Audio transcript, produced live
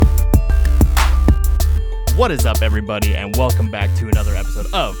What is up, everybody, and welcome back to another episode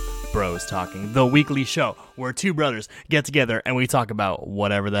of Bros Talking, the weekly show where two brothers get together and we talk about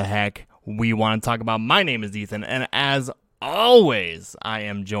whatever the heck we want to talk about. My name is Ethan, and as always, I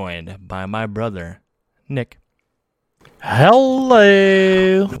am joined by my brother, Nick.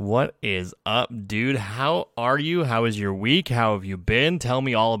 Hello. What is up, dude? How are you? How is your week? How have you been? Tell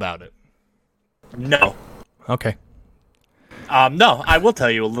me all about it. No. Okay. No, I will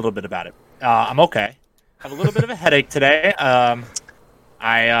tell you a little bit about it. I'm okay. I have a little bit of a headache today.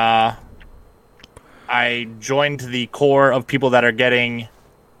 I joined the core of people that are getting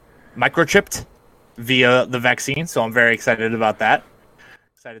microchipped via the vaccine, so I'm very excited about that.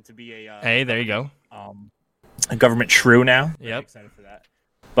 Excited to be Hey, there you go. a government shrew now. Very Yep. excited for that.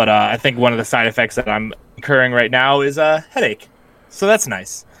 But I think one of the side effects that I'm incurring right now is a headache. So that's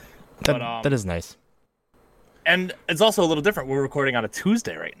nice. That is nice. And it's also a little different. We're recording on a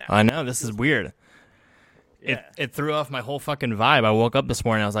Tuesday right now. I know, this is weird. Yeah. It threw off my whole fucking vibe. I woke up this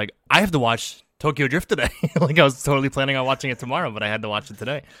morning, I was like, I have to watch Tokyo Drift today. Like, I was totally planning on watching it tomorrow, but I had to watch it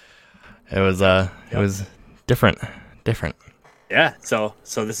today. It was different. Yeah, so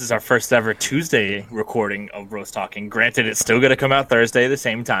this is our first ever Tuesday recording of Bros Talking. Granted, it's still going to come out Thursday at the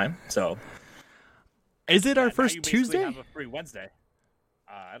same time. So, Is it our now first you basically Tuesday? have a free Wednesday.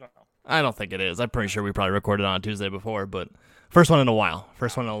 I don't know. I don't think it is. I'm pretty sure we probably recorded on a Tuesday before, but first one in a while.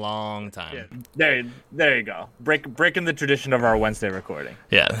 First one in a long time. Yeah, there you go. Breaking the tradition of our Wednesday recording.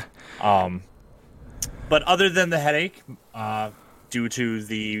 Yeah. But other than the headache, due to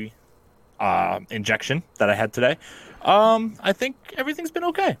the injection that I had today, I think everything's been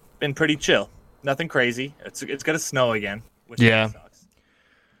okay. Been pretty chill. Nothing crazy. It's gonna snow again. Which Yeah. sucks.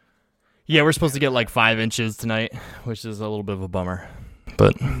 Yeah, we're supposed to get like 5 inches tonight, which is a little bit of a bummer.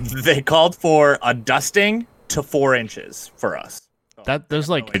 But They called for a dusting to 4 inches for us. there's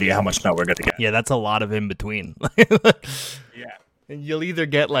No like, idea how much snow we're gonna get. yeah, that's a lot of in between. Yeah. And you'll either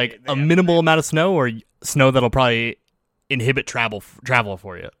get like They a have minimal amount of snow or snow that'll probably inhibit travel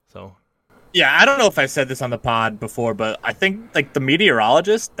for you. So Yeah, I don't know if I said this on the pod before, but I think like the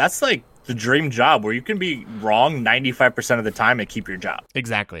meteorologist, that's like the dream job where you can be wrong 95% of the time and keep your job.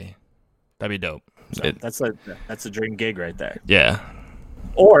 exactly, that'd be dope. So that's a dream gig right there. Yeah.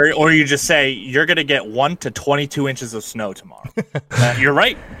 Or you just say you're gonna get 1 to 22 inches of snow tomorrow. You're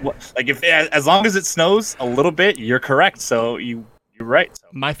right. Like if as long as it snows a little bit, you're correct. So you're right. So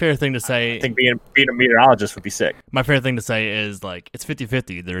My favorite thing to say, I think being a meteorologist would be sick. my favorite thing to say is like it's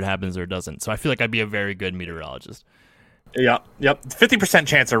 50-50, either it happens or it doesn't. So I feel like I'd be a very good meteorologist. Yep. 50%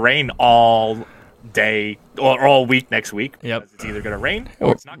 chance of rain all day or all week next week. Yep. It's either gonna rain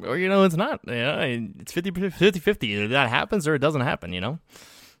or it's not. Or it's not. Yeah, it's 50-50. Either that happens or it doesn't happen. You know,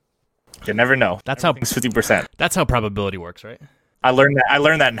 You never know. That's how- Everything's 50%. that's how probability works, right? I learned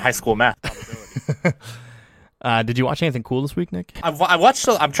that in high school math. Probability. Did you watch anything cool this week, Nick? I watched.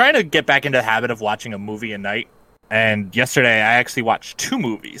 I'm trying to get back into the habit of watching a movie a night. And yesterday, I actually watched 2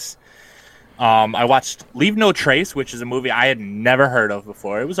 movies. I watched Leave No Trace, which is a movie I had never heard of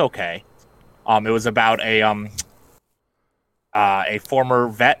before. It was okay. It was about a former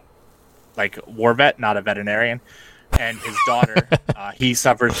vet, like war vet, not a veterinarian, and his daughter. He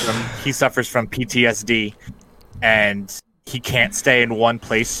suffers from PTSD, and he can't stay in one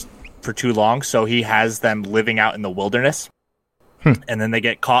place for too long, so he has them living out in the wilderness. And then they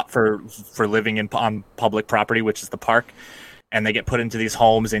get caught for living on public property, which is the park, and they get put into these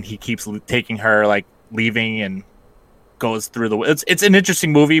homes, and he keeps taking her, like leaving, and goes through the. It's an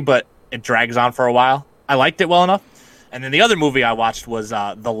interesting movie, but it drags on for a while. I liked it well enough. And then the other movie I watched was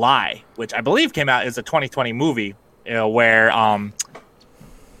The Lie, which I believe came out as a 2020 movie, where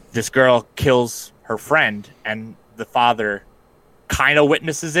this girl kills her friend, and the father kind of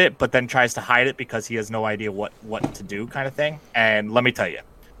witnesses it, but then tries to hide it because he has no idea what to do, kind of thing. And let me tell you,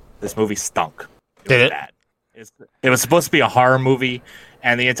 this movie stunk. Did it? Bad. It was supposed to be a horror movie,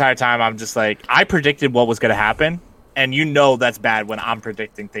 and the entire time I'm just like, I predicted what was going to happen, and you know that's bad when I'm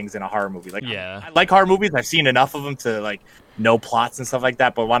predicting things in a horror movie. Like, Yeah. I like horror movies. I've seen enough of them to like know plots and stuff like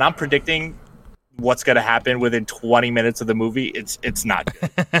that. But when I'm predicting what's going to happen within 20 minutes of the movie, it's not good.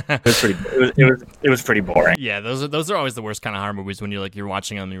 It was pretty boring. Yeah, those are always the worst kind of horror movies when you're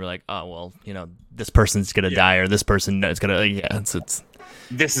watching them and you're like, oh well, this person's gonna die or this person is gonna it's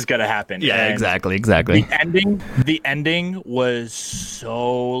This is gonna happen. yeah, And exactly. The ending was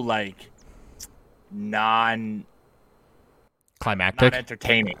so like Climactic. not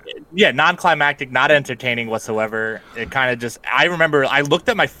entertaining. Yeah, non-climactic, not entertaining whatsoever. It kind of just. I remember I looked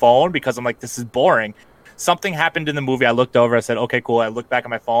at my phone because I'm like, this is boring. Something happened in the movie. I looked over. I said, okay, cool. I looked back at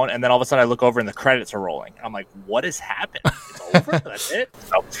my phone, and then all of a sudden I look over and the credits are rolling. I'm like, what has happened? It's over. That's it.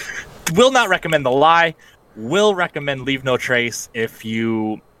 So, will not recommend The Lie. will recommend Leave No Trace if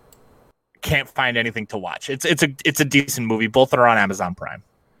you can't find anything to watch. It's a decent movie. Both are on Amazon Prime.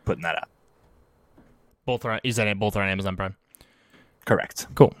 Putting that up. Both are. You said both are on Amazon Prime. Correct.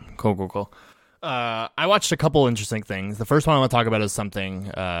 Cool. I watched a couple interesting things. The first one I want to talk about is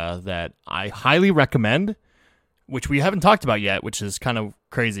something that I highly recommend, which we haven't talked about yet, which is kind of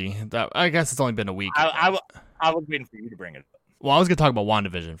crazy. I guess it's only been a week. I was waiting for you to bring it up. Well, I was going to talk about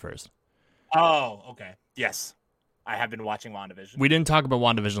WandaVision first. Oh, okay. Yes. I have been watching WandaVision. We didn't talk about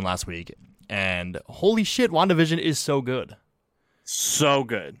WandaVision last week, and holy shit, WandaVision is so good. So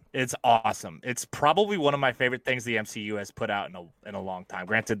good. It's awesome. It's probably one of my favorite things the MCU has put out in a long time.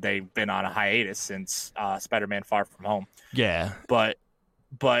 Granted, they've been on a hiatus since Spider-Man Far From Home. Yeah. But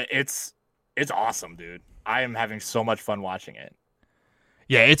it's awesome, dude. I am having so much fun watching it.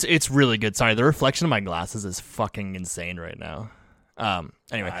 Yeah, it's really good. Sorry, the reflection of my glasses is fucking insane right now.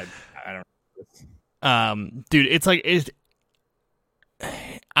 Anyway. I don't dude, it's like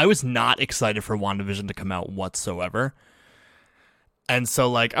I was not excited for WandaVision to come out whatsoever. And so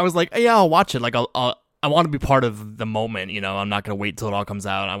like I was like, yeah, I'll watch it. Like I want to be part of the moment, you know. I'm not going to wait till it all comes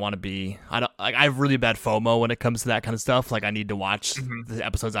out. I have really bad FOMO when it comes to that kind of stuff. Like I need to watch the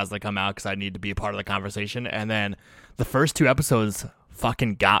episodes as they come out cuz I need to be a part of the conversation. And then the first 2 episodes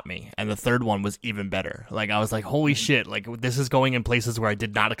fucking got me, and the third one was even better. Like I was like, holy shit, like this is going in places where I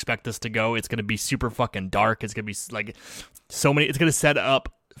did not expect this to go. It's going to be super fucking dark. It's going to be like it's going to set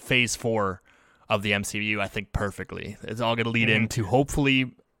up phase 4 of the MCU, I think, perfectly. It's all going to lead into,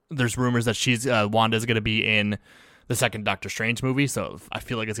 hopefully, there's rumors that Wanda's going to be in the second Doctor Strange movie, so I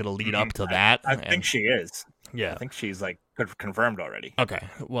feel like it's going to lead up to that. I think she is. Yeah. I think she's like confirmed already. Okay,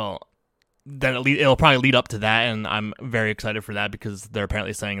 well, then it'll probably lead up to that, and I'm very excited for that because they're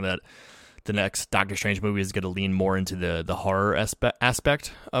apparently saying that the next Doctor Strange movie is going to lean more into the horror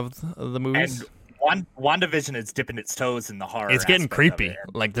aspect of the movies. And WandaVision is dipping its toes in the horror. It's getting creepy. It.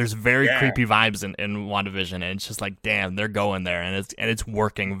 Like there's very creepy vibes in WandaVision, and it's just like, damn, they're going there, and it's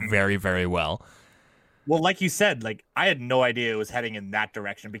working very, very well. Well, like you said, like I had no idea it was heading in that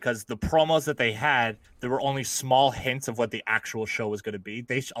direction because the promos that they had, there were only small hints of what the actual show was going to be.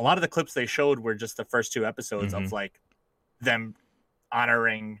 A lot of the clips they showed were just the first 2 episodes of like them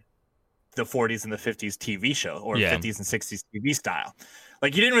honoring the 40s and the 50s TV show or 50s and 60s TV style.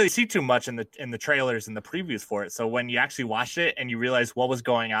 Like you didn't really see too much in the trailers and the previews for it. So when you actually watched it and you realized what was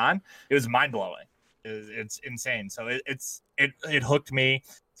going on, it was mind blowing. It's insane. So it hooked me.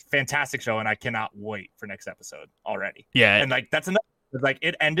 Fantastic show, and I cannot wait for next episode already. Yeah, and like that's another. Like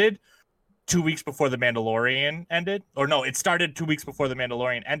it ended 2 weeks before the Mandalorian ended, or no, it started 2 weeks before the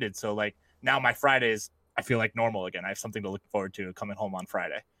Mandalorian ended. So like now my Fridays, I feel like normal again. I have something to look forward to coming home on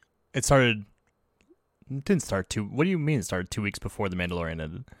Friday. It didn't start 2. What do you mean it started 2 weeks before the Mandalorian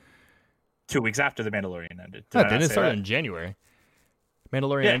ended? 2 weeks after the Mandalorian ended. Didn't it start in January?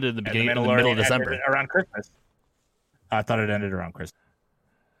 Mandalorian ended at the middle of December. Around Christmas. I thought it ended around Christmas.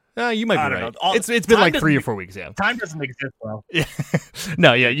 You might be right. It's been like 3 or 4 weeks. Yeah, time doesn't exist, bro. Yeah,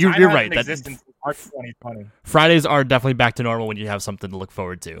 no, yeah, you're right. That exists March 2020. Fridays are definitely back to normal when you have something to look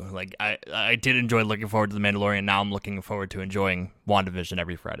forward to. Like I did enjoy looking forward to the Mandalorian. Now I'm looking forward to enjoying WandaVision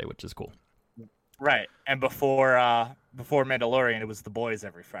every Friday, which is cool. Right, and before Mandalorian, it was The Boys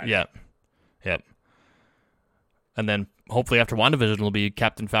every Friday. Yep. And then hopefully after WandaVision will be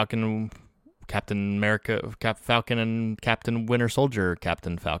Captain Falcon, Captain America, Captain Falcon, and Captain Winter Soldier,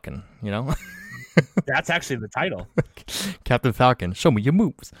 Captain Falcon. You know, that's actually the title. Captain Falcon, show me your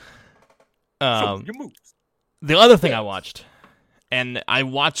moves. Show me your moves. The other thing I watched, and I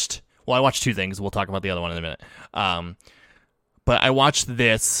watched 2 things. We'll talk about the other one in a minute. But I watched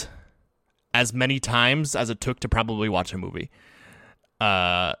this as many times as it took to probably watch a movie.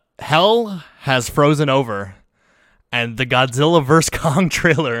 Hell has frozen over. And the Godzilla vs. Kong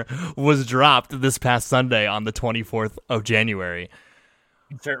trailer was dropped this past Sunday on the 24th of January.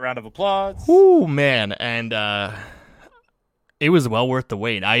 Insert round of applause. Ooh, man. And it was well worth the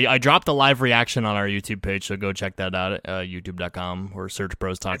wait. I dropped a live reaction on our YouTube page, so go check that out at youtube.com or search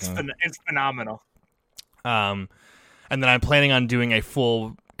Bros Talking. It's phenomenal. And then I'm planning on doing a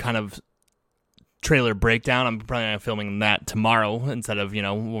full kind of trailer breakdown. I'm probably filming that tomorrow instead of,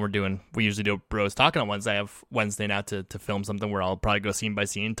 when we usually do Bros Talking on Wednesday. I have Wednesday now to film something where I'll probably go scene by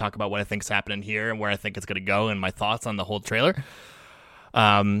scene, talk about what I think's happening here and where I think it's going to go and my thoughts on the whole trailer.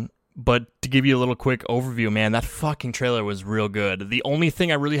 But to give you a little quick overview, man, that fucking trailer was real good. The only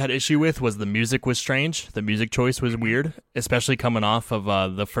thing I really had issue with was the music was strange. The music choice was weird, especially coming off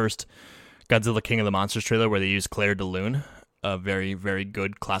of the first Godzilla King of the Monsters trailer where they used Claire de Lune. A very, very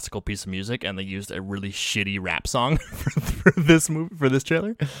good classical piece of music, and they used a really shitty rap song for this movie, for this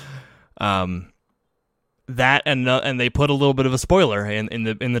trailer. That and they put a little bit of a spoiler in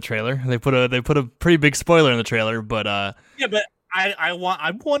the trailer. They put a pretty big spoiler in the trailer, but yeah, but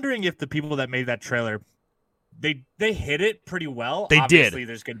I'm wondering if the people that made that trailer, they hit it pretty well. They Obviously,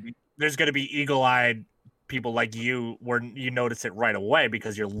 did. There's gonna be eagle-eyed people like you where you notice it right away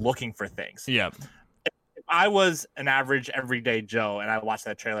because you're looking for things. Yeah. If I was an average everyday Joe and I watched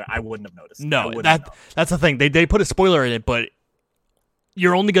that trailer, I wouldn't have noticed. No, that's the thing. They put a spoiler in it, but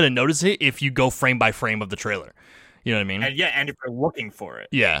you're only going to notice it if you go frame by frame of the trailer. You know what I mean? And if you're looking for it.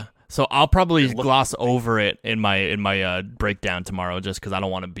 Yeah. So I'll probably gloss over it in my breakdown tomorrow, just because I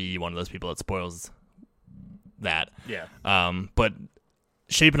don't want to be one of those people that spoils that. Yeah. But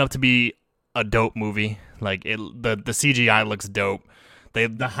shaping up to be a dope movie. Like the CGI looks dope.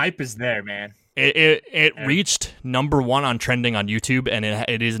 The hype is there, man. It reached number 1 on trending on YouTube, and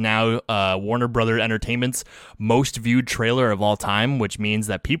it is now Warner Brothers Entertainment's most viewed trailer of all time, which means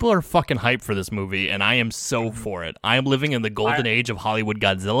that people are fucking hyped for this movie, and I am so for it. I am living in the golden age of Hollywood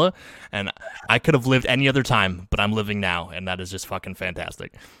Godzilla, and I could have lived any other time, but I'm living now, and that is just fucking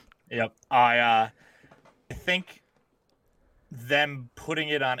fantastic. Yep. I think them putting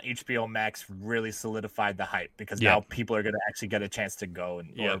it on HBO Max really solidified the hype because now people are going to actually get a chance to go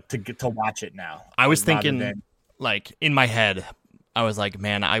and to watch it now. I was thinking, like, in my head, I was like,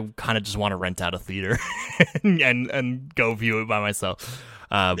 man, I kind of just want to rent out a theater and go view it by myself.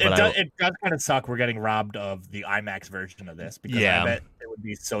 But it does kind of suck. We're getting robbed of the IMAX version of this because I bet it would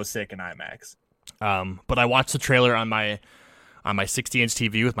be so sick in IMAX. But I watched the trailer on my 60-inch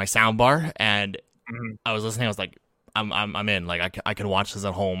TV with my soundbar, and I was listening. I was like, I'm in. Like I can watch this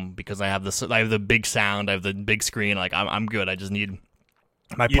at home because I have the big sound, I have the big screen. Like I'm good. I just need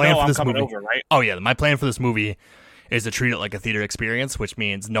my plan for this movie. Over, right? Oh yeah, my plan for this movie is to treat it like a theater experience, which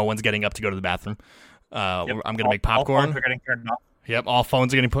means no one's getting up to go to the bathroom. I'm gonna make popcorn. All phones are getting turned off. Yep, all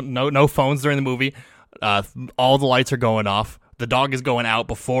phones are getting put. No phones during the movie. All the lights are going off. The dog is going out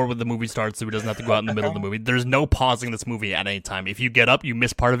before the movie starts, so he doesn't have to go out in the middle of the movie. There's no pausing this movie at any time. If you get up, you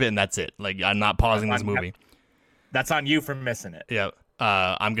miss part of it, and that's it. Like I'm not pausing this movie. That's on you for missing it. Yeah.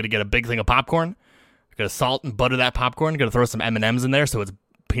 I'm going to get a big thing of popcorn. I'm going to salt and butter that popcorn. I'm going to throw some M&Ms in there so it's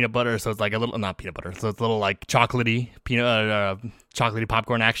peanut butter. So it's like a little, not peanut butter. So it's a little like chocolatey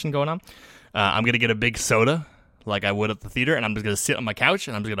popcorn action going on. I'm going to get a big soda like I would at the theater. And I'm just going to sit on my couch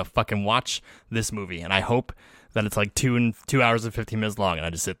and I'm just going to fucking watch this movie. And I hope that it's like 2 hours and 15 minutes long. And I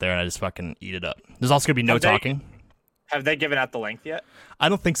just sit there and I just fucking eat it up. There's also going to be no talking. Have they given out the length yet? I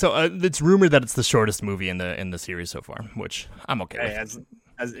don't think so. It's rumored that it's the shortest movie in the series so far, which I'm okay with.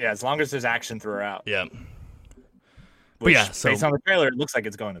 As long as there's action throughout. Yeah. But so based on the trailer, it looks like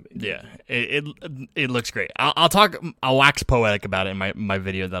it's going to be. Yeah, it looks great. I'll wax poetic about it in my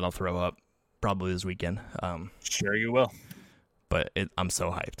video that I'll throw up probably this weekend. Sure you will. But I'm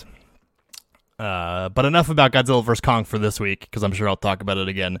so hyped. But enough about Godzilla vs. Kong for this week, because I'm sure I'll talk about it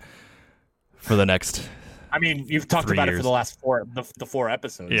again for the next. I mean, you've talked about it for the last 4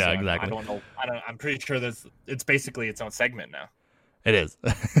 episodes. Yeah, so exactly. I don't know. I'm pretty sure it's basically its own segment now. It is.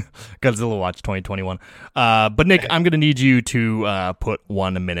 Godzilla Watch 2021. But Nick, I'm going to need you to put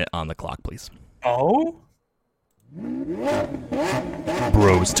 1 minute on the clock, please. Oh?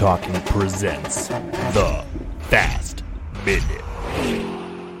 Bros Talking presents The Fast Minute.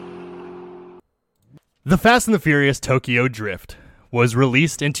 The Fast and the Furious Tokyo Drift was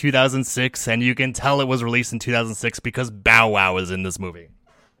released in 2006, and you can tell it was released in 2006 because Bow Wow is in this movie.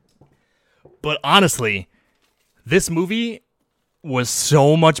 But honestly, this movie was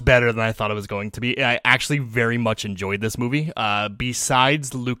so much better than I thought it was going to be. I actually very much enjoyed this movie.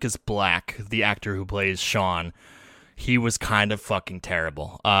 Besides Lucas Black, the actor who plays Sean, he was kind of fucking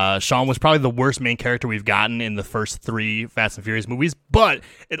terrible. Sean was probably the worst main character we've gotten in the first 3 Fast and Furious movies, but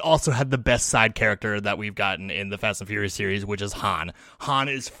it also had the best side character that we've gotten in the Fast and Furious series, which is Han. Han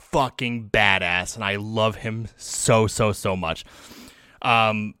is fucking badass, and I love him so much.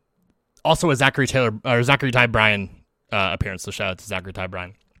 Also a Zachary Ty Bryan appearance, so shout out to Zachary Ty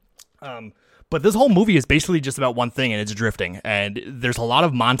Bryan. But this whole movie is basically just about one thing, and it's drifting. And there's a lot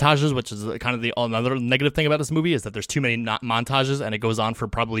of montages, which is kind of another negative thing about this movie, is that there's too many montages, and it goes on for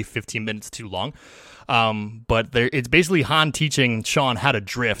probably 15 minutes too long. But it's basically Han teaching Sean how to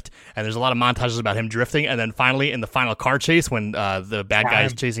drift, and there's a lot of montages about him drifting. And then finally, in the final car chase, when the bad guy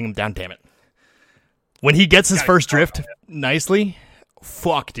is chasing him down, damn it. When he gets his first drift nicely,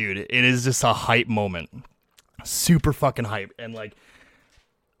 fuck, dude, it is just a hype moment. Super fucking hype. And, like,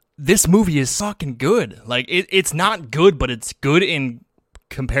 this movie is fucking good. Like, it's not good, but it's good in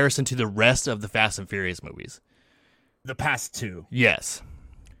comparison to the rest of the Fast and Furious movies. The past 2. Yes.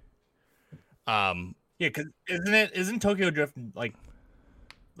 Yeah, because isn't Tokyo Drift, like,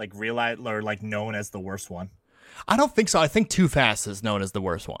 like realized or like known as the worst one? I don't think so. I think Too Fast is known as the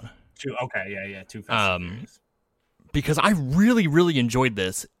worst one. Okay, yeah, Too Fast and Furious. Because I really, really enjoyed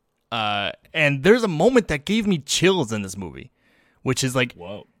this. And there's a moment that gave me chills in this movie, which is like,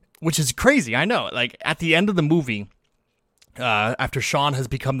 whoa, which is crazy. I know. Like at the end of the movie, after Sean has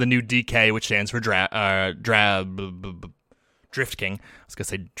become the new DK, which stands for Drift King. I was gonna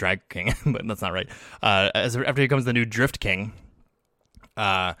say Drag King, but that's not right. After he becomes the new Drift King,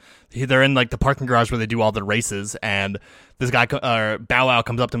 they're in like the parking garage where they do all the races, and this guy, Bow Wow,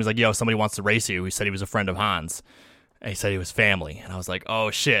 comes up to him. He's like, "Yo, somebody wants to race you." He said he was a friend of Han's, and he said he was family. And I was like,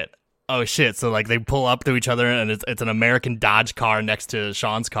 "Oh shit." So like they pull up to each other, and it's an American Dodge car next to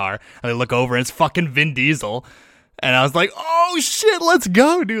Sean's car, and they look over, and it's fucking Vin Diesel. And I was like, "Oh shit, let's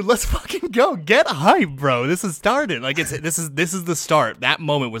go, dude! Let's fucking go! Get hype, bro! This has started. Like this is the start. That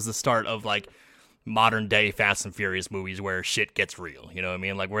moment was the start of like modern day Fast and Furious movies where shit gets real. You know what I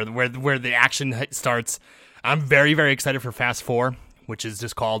mean? Like where the action starts. I'm very, very excited for Fast 4, which is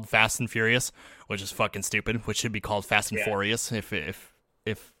just called Fast and Furious, which is fucking stupid. Which should be called Fast and Furious, if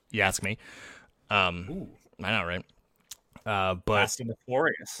you ask me. I know, right? But Fast and the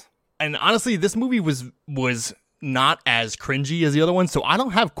Furious. And honestly, this movie was not as cringy as the other one, so I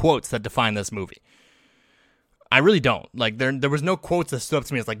don't have quotes that define this movie. I really don't. Like there was no quotes that stood up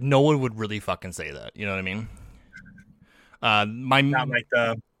to me. It's like no one would really fucking say that. You know what I mean? Not like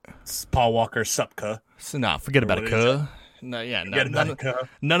the Paul Walker Supka. So no, forget about it.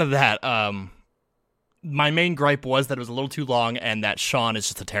 None of that. My main gripe was that it was a little too long, and that Sean is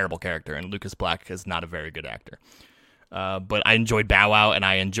just a terrible character, and Lucas Black is not a very good actor. But I enjoyed Bow Wow, and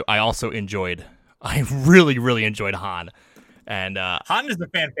I really, really enjoyed Han. And Han is the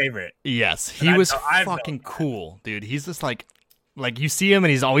fan favorite. Yes, he was fucking cool, dude. He's just like you see him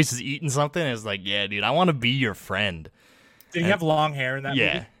and he's always just eating something. And it's like, yeah, dude, I want to be your friend. Did he have long hair in that movie?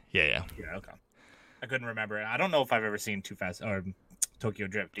 Yeah. Yeah, okay. I couldn't remember it. I don't know if I've ever seen Too Fast or Tokyo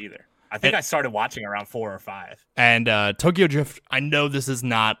Drift either. I think I started watching around 4 or 5. And Tokyo Drift, I know this is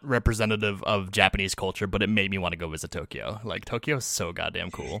not representative of Japanese culture, but it made me want to go visit Tokyo. Like, Tokyo is so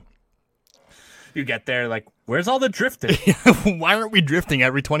goddamn cool. You get there, like, where's all the drifting? Why aren't we drifting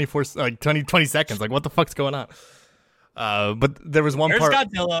every 20 seconds? Like, what the fuck's going on? But there was one part.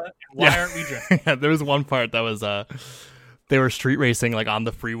 Godzilla. Why aren't we drifting? Yeah, there was one part that was they were street racing like on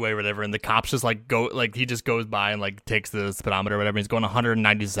the freeway or whatever, and the cops just like go like he just goes by and like takes the speedometer or whatever. And he's going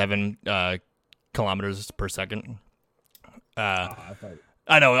 197 kilometers per second.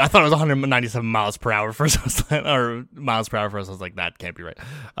 I know. I thought it was 197 miles per hour first, or miles per hour first. I was like, that can't be right.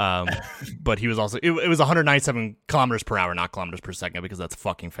 But he was also it was 197 kilometers per hour, not kilometers per second, because that's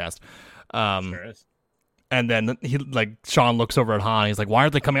fucking fast. Sure is. And then Sean looks over at Han. He's like, "Why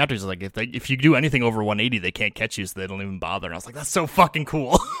aren't they coming after you?" He's like, "If you do anything over 180, they can't catch you, so they don't even bother." And I was like, "That's so fucking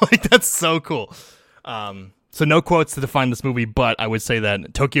cool! Like that's so cool." So no quotes to define this movie, but I would say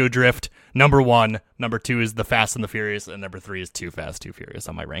that Tokyo Drift, number 1, number 2 is The Fast and the Furious, and number 3 is Too Fast, Too Furious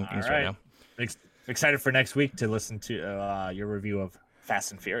on my rankings right now. Excited for next week to listen to your review of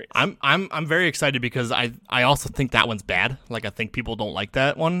Fast and Furious. I'm very excited because I also think that one's bad. Like I think people don't like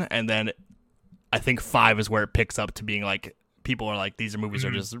that one, and then I think 5 is where it picks up to being like people are like these movies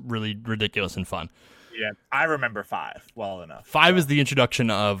are just really ridiculous and fun. Yeah, I remember 5 well enough. 5 is the introduction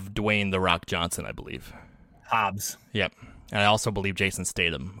of Dwayne "The Rock" Johnson, I believe. Hobbs. Yep, and I also believe Jason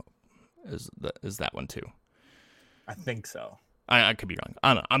Statham is that one too. I think so. I could be wrong.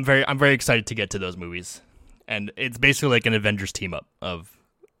 I don't know. I'm very excited to get to those movies, and it's basically like an Avengers team up of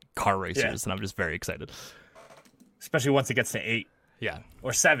car racers, and I'm just very excited. Especially once it gets to 8. Yeah.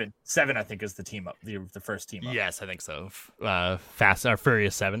 Or 7. 7, I think, is the team up, the first team up. Yes, I think so. Fast or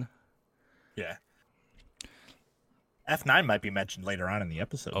Furious 7. Yeah. F9 might be mentioned later on in the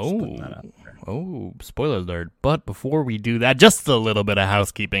episode. Spoiler alert. But before we do that, just a little bit of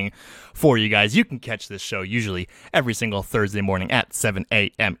housekeeping for you guys. You can catch this show usually every single Thursday morning at 7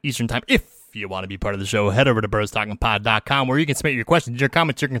 a.m. Eastern Time. If you want to be part of the show, head over to brostalkingpod.com where you can submit your questions, your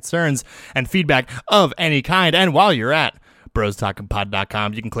comments, your concerns, and feedback of any kind. And while you're at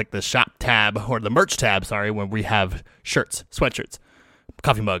brostalkingpod.com, you can click the shop tab, or the merch tab, when we have shirts, sweatshirts,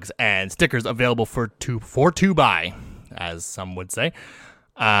 coffee mugs, and stickers available for to buy, as some would say.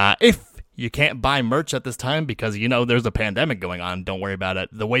 If you can't buy merch at this time because, there's a pandemic going on, don't worry about it.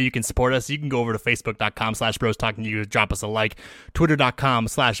 The way you can support us, you can go over to facebook.com/brostalking. You drop us a like,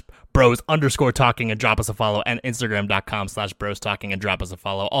 twitter.com/bros_talking and drop us a follow, and instagram.com/brostalking and drop us a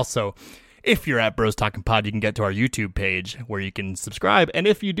follow. Also, if you're at Bros Talking Pod, you can get to our YouTube page where you can subscribe. And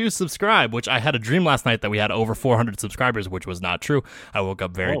if you do subscribe, which I had a dream last night that we had over 400 subscribers, which was not true. I woke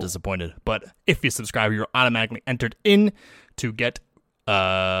up very disappointed. But if you subscribe, you're automatically entered in to get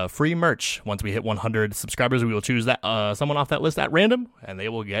free merch. Once we hit 100 subscribers, we will choose that someone off that list at random, and they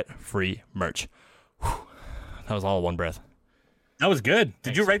will get free merch. Whew. That was all one breath. That was good.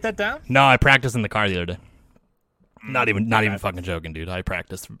 Did you write that down? No, I practiced in the car the other day. Not even fucking joking, dude. I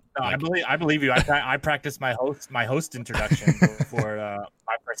practiced. No, I believe you. I practiced my host introduction for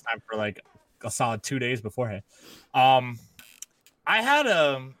my first time for like a solid 2 days beforehand. I had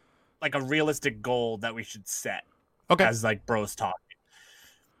a realistic goal that we should set. Okay. As like bros talking.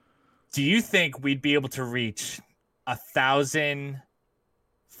 Do you think we'd be able to reach 1,000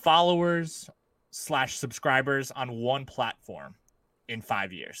 followers / subscribers on one platform in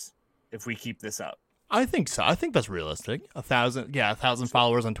 5 years if we keep this up? I think so. I think that's realistic. 1,000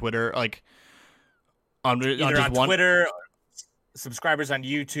 followers on Twitter, like on Twitter, subscribers on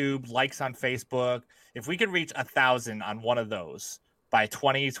YouTube, likes on Facebook. If we could reach 1,000 on one of those by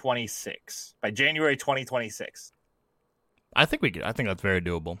 2026, by January 2026, I think we could. I think that's very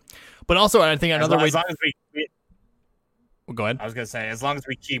doable. But also, I think another way. As long as we go ahead. I was gonna say, as long as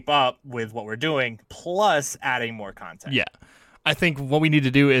we keep up with what we're doing, plus adding more content. Yeah. I think what we need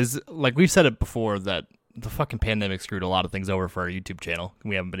to do is, like we've said it before, that the fucking pandemic screwed a lot of things over for our YouTube channel.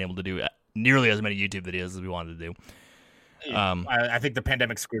 We haven't been able to do nearly as many YouTube videos as we wanted to do. I think the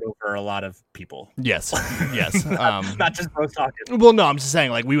pandemic screwed over a lot of people. Yes, yes. Not just bros talking. Well, no, I'm just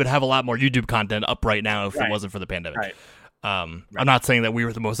saying, like, we would have a lot more YouTube content up right now if it wasn't for the pandemic. Right. I'm not saying that we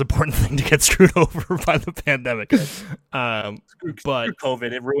were the most important thing to get screwed over by the pandemic. But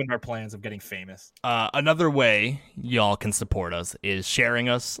COVID, it ruined our plans of getting famous. Another way y'all can support us is sharing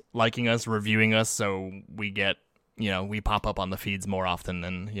us, liking us, reviewing us, so we get, we pop up on the feeds more often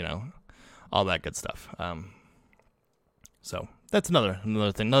than, all that good stuff. So that's another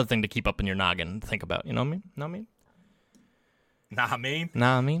thing to keep up in your noggin and think about. You know what I mean? Nah,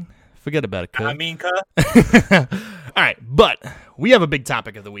 I mean. Forget about it, cuz. All right, but we have a big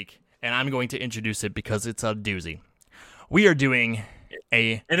topic of the week, and I'm going to introduce it because it's a doozy. We are doing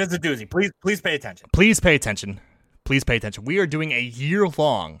It is a doozy. Please pay attention. Please pay attention. We are doing a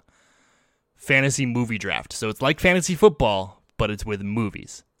year-long fantasy movie draft. So it's like fantasy football, but it's with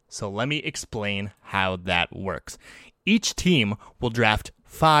movies. So let me explain how that works. Each team will draft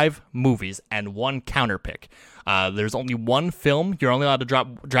 5 movies and 1 counter pick. There's only 1 film. You're only allowed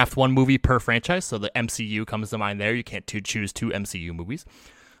to draft 1 movie per franchise, so the MCU comes to mind there. You can't choose 2 MCU movies.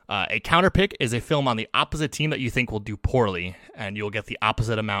 A counter pick is a film on the opposite team that you think will do poorly, and you'll get the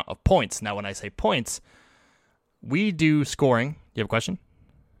opposite amount of points. Now, when I say points, we do scoring. You have a question?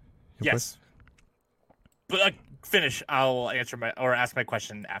 Yes. But finish. I'll ask my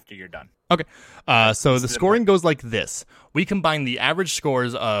question after you're done. Okay. So the scoring goes like this. We combine the average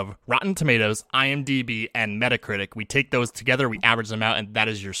scores of Rotten Tomatoes, IMDb, and Metacritic. We take those together, we average them out, and that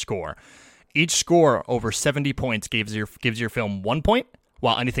is your score. Each score over 70 points gives your film 1 point,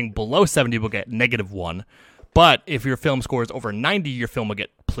 while anything below 70 will get -1. But if your film scores over 90, your film will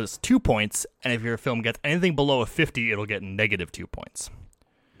get +2 points, and if your film gets anything below a 50, it'll get -2 points.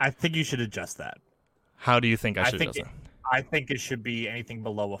 I think you should adjust that. How do you think I should adjust it? I think it should be anything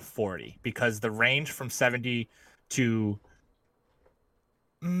below a 40, because the range from 70 to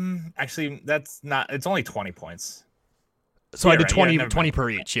actually it's only 20 points. So I did 20 per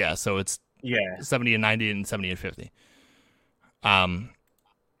each, yeah. So it's 70 and 90 and 70 and 50.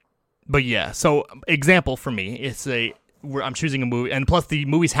 But yeah, so example for me, I'm choosing a movie, and plus the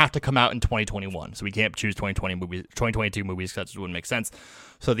movies have to come out in 2021, so we can't choose 2022 movies, because that just wouldn't make sense.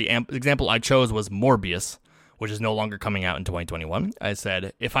 So the example I chose was Morbius, which is no longer coming out in 2021. I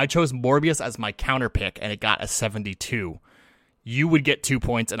said, if I chose Morbius as my counter pick and it got a 72, you would get 2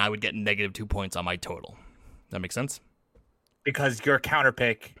 points and I would get -2 points on my total. That makes sense? Because your counter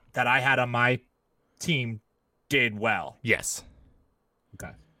pick that I had on my team did well. Yes.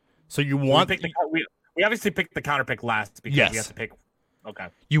 Okay. So you want... We obviously picked the counter pick last because we have to pick... Okay.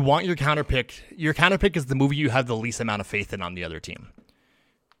 You want your counter pick... Your counter pick is the movie you have the least amount of faith in on the other team.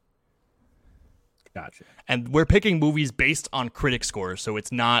 Gotcha. And we're picking movies based on critic scores, so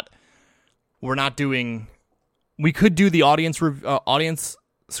it's not... We're not doing... We could do the audience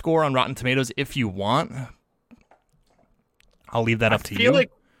score on Rotten Tomatoes if you want. I'll leave that up to you.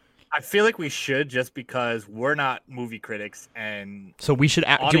 I feel like we should, just because we're not movie critics, and so we should.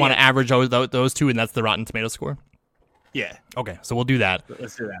 Do you want to average those two, and that's the Rotten Tomatoes score? Yeah. Okay, so we'll do that.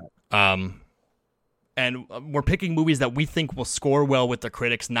 Let's do that. And we're picking movies that we think will score well with the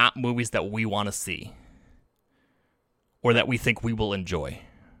critics, not movies that we want to see or that we think we will enjoy.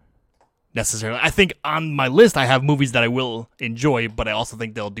 Necessarily, I think on my list I have movies that I will enjoy, but I also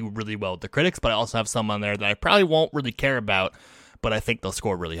think they'll do really well with the critics. But I also have some on there that I probably won't really care about, but I think they'll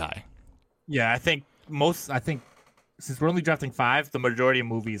score really high. Yeah, I think since we're only drafting 5, the majority of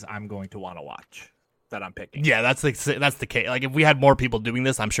movies I'm going to want to watch that I'm picking. Yeah, that's the case. Like, if we had more people doing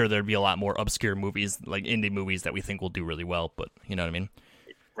this, I'm sure there'd be a lot more obscure movies, like indie movies, that we think will do really well. But you know what I mean?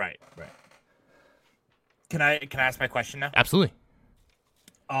 Right. Can I ask my question now? Absolutely.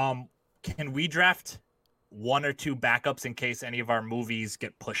 Can we draft 1 or 2 backups in case any of our movies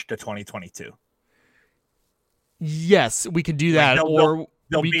get pushed to 2022? Yes, we could do that,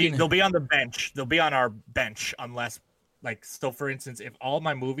 they'll be on the bench. They'll be on our bench unless, like, so for instance, if all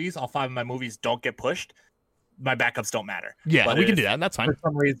 5 of my movies don't get pushed, my backups don't matter. Yeah, but we can do that. That's fine.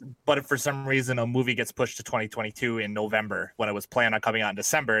 If for some reason a movie gets pushed to 2022 in November when it was planned on coming out in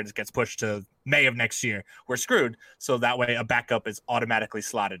December, and it gets pushed to May of next year, we're screwed. So that way, a backup is automatically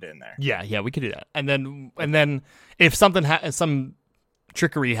slotted in there. Yeah, we could do that. And then if something some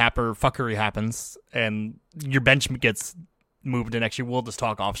fuckery happens, and your bench gets moved to next year, we'll just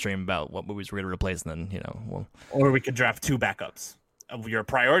talk off stream about what movies we're going to replace, and then or we could draft 2 backups. Your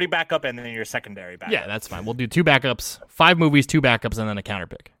priority backup and then your secondary backup. Yeah, that's fine. We'll do 2 backups, 5 movies, 2 backups, and then a counter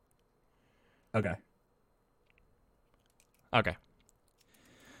pick. Okay. I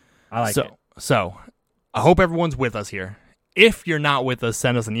like it. So, I hope everyone's with us here. If you're not with us,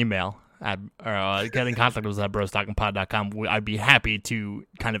 send us an email at get in contact with us at brostalkingpod.com. I'd be happy to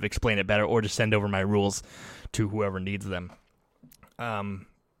kind of explain it better, or just send over my rules to whoever needs them.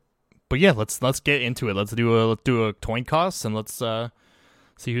 But yeah, let's get into it. Let's do a coin toss, and let's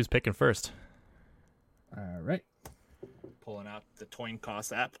see who's picking first. All right. Pulling out the Toyn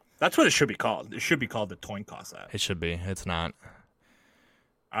Cost app. That's what it should be called. It should be called the Toyn Cost app. It should be. It's not.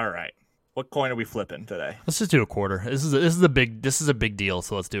 All right. What coin are we flipping today? Let's just do a quarter. This is a big deal.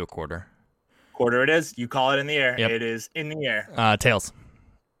 So let's do a quarter. Quarter it is. You call it in the air. Yep. It is in the air. Tails.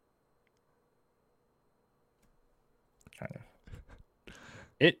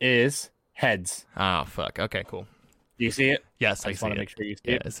 It is heads. Oh fuck. Okay, cool. Do you see it? Yes, I just want to make sure you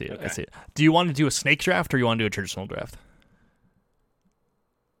see it. I see it. Okay. I see it. Do you want to do a snake draft, or you want to do a traditional draft?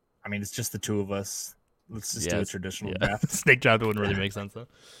 I mean, it's just the 2 of us. Let's just do a traditional draft. Snake draft wouldn't really make sense though.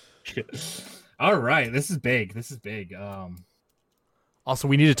 All right, this is big. Also,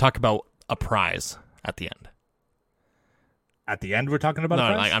 we need to talk about a prize at the end. At the end, we're talking about. No,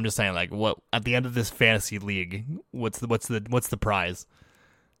 I'm just saying, like, what at the end of this fantasy league? What's the prize?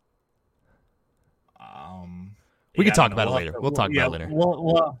 We can talk about it later. We'll talk about it later.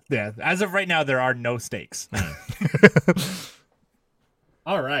 Well, yeah. As of right now, there are no stakes.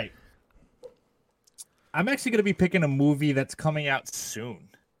 All right. I'm actually going to be picking a movie that's coming out soon.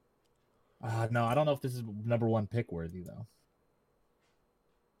 No, I don't know if this is number 1 pick worthy though.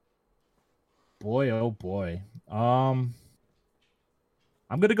 Boy, oh boy. I'm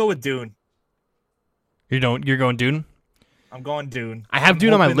gonna go with Dune. You're going Dune? I'm going Dune. I have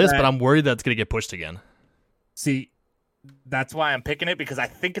Dune on my list, but I'm worried that's gonna get pushed again. See, that's why I'm picking it, because I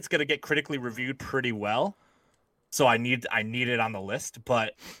think it's gonna get critically reviewed pretty well. So I need it on the list,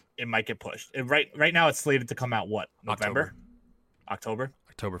 but it might get pushed. Right now, it's slated to come out November, October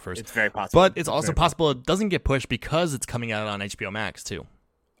 1st. It's very possible, but it's also possible it doesn't get pushed because it's coming out on HBO Max too.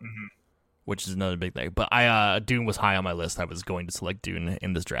 Mm-hmm. Which is another big thing. But Dune was high on my list. I was going to select Dune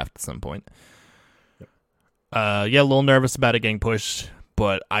in this draft at some point. Yep. A little nervous about it getting pushed,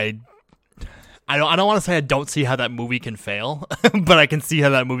 but I don't want to say I don't see how that movie can fail, but I can see how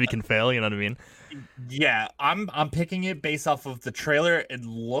that movie can fail. You know what I mean? Yeah, I'm picking it based off of the trailer. It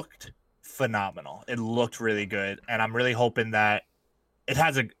looked phenomenal. It looked really good, and I'm really hoping that it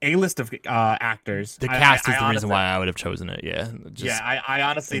has a list of actors. The cast is the reason why I would have chosen it. Yeah. I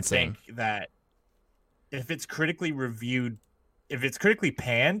honestly insane. think that if it's critically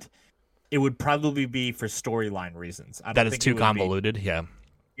panned, it would probably be for storyline reasons. That is too convoluted. Yeah.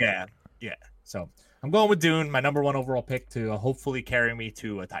 Yeah. So I'm going with Dune, my number 1 overall pick, to hopefully carry me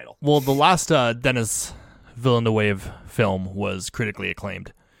to a title. Well, the last Denis Villeneuve film was critically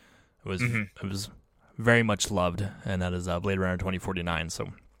acclaimed. It was very much loved, and that is Blade Runner 2049. So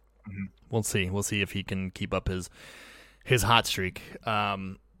we'll see. We'll see if he can keep up his hot streak.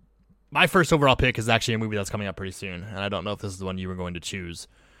 My first overall pick is actually a movie that's coming out pretty soon, and I don't know if this is the one you were going to choose.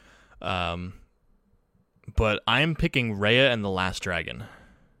 But I'm picking Raya and the Last Dragon.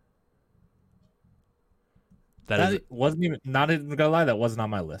 That wasn't even, not even gonna lie, that wasn't on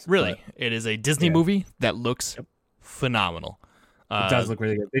my list. Really, but it is a Disney movie that looks phenomenal. It does look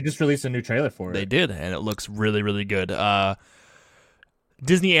really good. They just released a new trailer for it. They did, and it looks really, really good.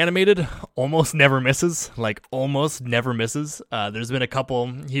 Disney animated almost never misses. There's been a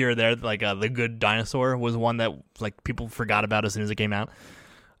couple here or there, like The Good Dinosaur was one that like people forgot about as soon as it came out.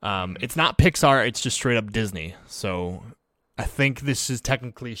 It's not Pixar; it's just straight up Disney. So I think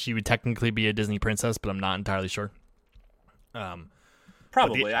she would technically be a Disney princess, but I'm not entirely sure.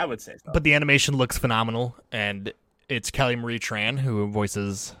 Probably, I would say so. But the animation looks phenomenal, and it's Kelly Marie Tran who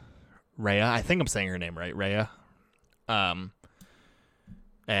voices Rhea. I think I'm saying her name right, Rhea. And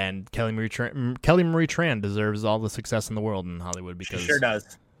Kelly Marie Tran deserves all the success in the world in Hollywood because she sure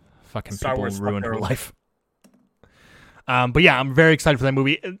does. Fucking Star people Wars ruined her fucked her life. But yeah, I'm very excited for that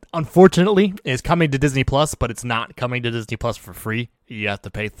movie. Unfortunately, it's coming to Disney Plus, but it's not coming to Disney Plus for free. You have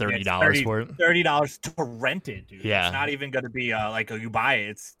to pay $30 for it. $30 to rent it, dude. Yeah. It's not even going to be you buy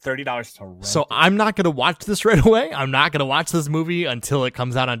it. It's $30 to rent So it. I'm not going to watch this right away. I'm not going to watch this movie until it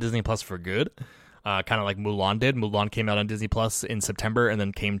comes out on Disney Plus for good. Kind of like Mulan did. Mulan came out on Disney Plus in September and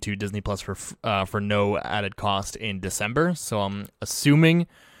then came to Disney Plus for no added cost in December. So I'm assuming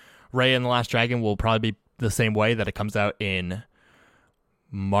Raya and the Last Dragon will probably be the same way, that it comes out in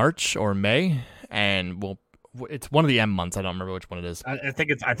March or May, and it's one of the M months. I don't remember which one it is. I think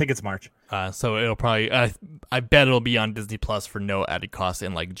it's March. So it'll probably I bet it'll be on Disney Plus for no added cost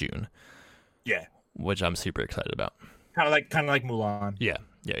in like June. Yeah, which I'm super excited about. Kind of like Mulan. Yeah.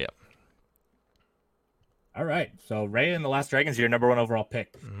 All right, so Raya and the Last Dragon is your number one overall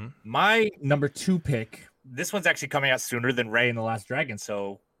pick. Mm-hmm. My number two pick. This one's actually coming out sooner than Raya and the Last Dragon,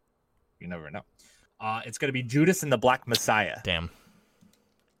 so you never know. It's going to be Judas and the Black Messiah. Damn.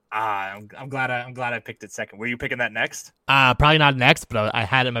 I'm glad I picked it second. Were you picking that next? Probably not next, but I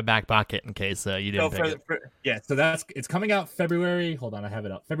had it in my back pocket in case you didn't pick it. So it's coming out February. Hold on, I have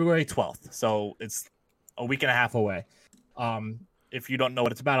it up. February 12th. So it's a week and a half away. If you don't know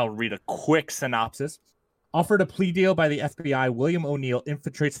what it's about, I'll read a quick synopsis. Offered a plea deal by the FBI, William O'Neill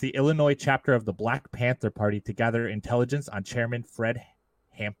infiltrates the Illinois chapter of the Black Panther Party to gather intelligence on Chairman Fred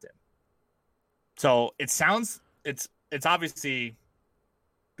Hampton. So it sounds it's obviously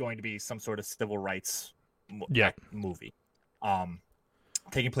going to be some sort of civil rights movie.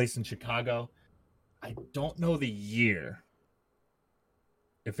 Taking place in Chicago. I don't know the year.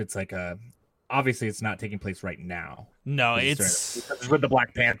 If it's obviously it's not taking place right now. No, it's with the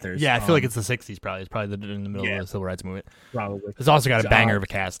Black Panthers. Yeah, I feel like it's the 60s probably. It's probably in the middle of the civil rights movement. Probably. It's also got a banger of a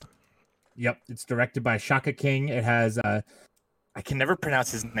cast. Yep, it's directed by Shaka King. It has I can never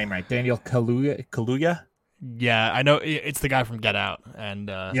pronounce his name right. Daniel Kaluuya. Yeah, I know it's the guy from Get Out, and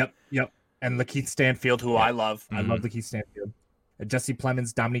Yep. And Lakeith Stanfield, who I love. Mm-hmm. I love Lakeith Stanfield. Jesse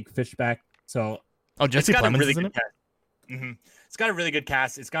Plemons, Dominique Fishback. So Jesse Plemons really is in it. Mm-hmm. It's got a really good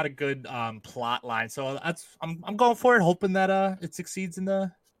cast. It's got a good plot line. So I'm going for it, hoping that it succeeds in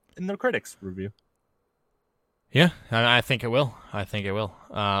the critics review. Yeah, I think it will.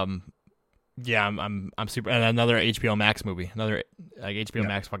 Yeah, I'm super. And another HBO Max movie. Another HBO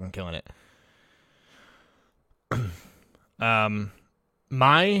Max fucking killing it.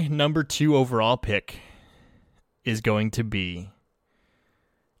 My number 2 overall pick is going to be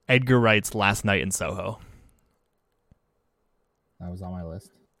Edgar Wright's Last Night in Soho. That was on my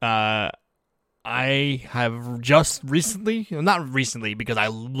list. I have just recently, not recently because I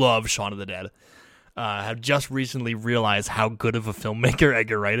love Shaun of the Dead, have just recently realized how good of a filmmaker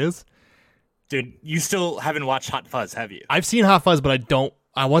Edgar Wright is. Dude, you still haven't watched Hot Fuzz, have you? I've seen Hot Fuzz, but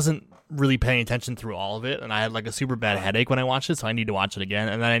I wasn't really paying attention through all of it, and I had a super bad headache when I watched it, so I need to watch it again,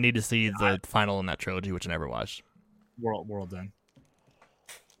 and then I need to see the final in that trilogy, which I never watched. World End.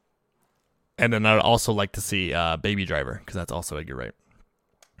 And then I'd also like to see Baby Driver, because that's also Edgar Wright.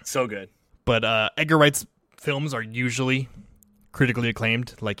 So good. But Edgar Wright's films are usually critically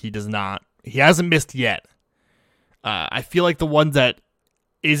acclaimed. He hasn't missed yet. I feel like the one that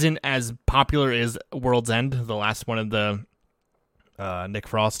isn't as popular is World's End, the last one of the Nick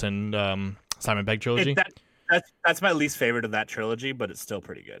Frost and Simon Pegg trilogy. That's my least favorite of that trilogy, but it's still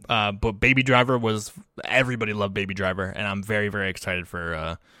pretty good. But Baby Driver everybody loved Baby Driver, and I'm very, very excited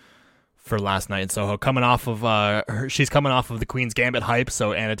for Last Night in Soho. She's coming off of the Queen's Gambit hype,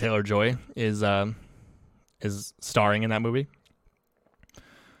 so Anna Taylor-Joy is starring in that movie.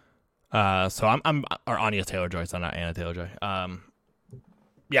 So or Anya Taylor-Joy, so not Anna Taylor-Joy.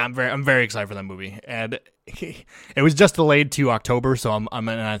 Yeah, I'm very excited for that movie, and it was just delayed to October, so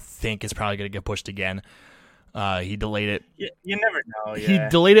I think it's probably gonna get pushed again. He delayed it. You never know. Yeah. He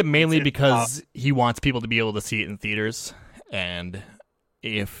delayed it mainly because he wants people to be able to see it in theaters, and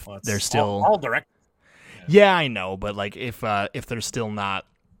if they're still all direct. Yeah, I know, but if there's still not,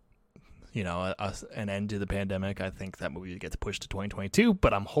 an end to the pandemic, I think that movie gets pushed to 2022.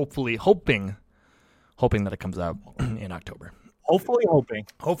 But I'm hoping that it comes out in October. Hopefully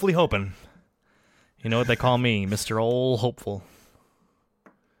hoping. You know what they call me, Mr. Ol' Hopeful.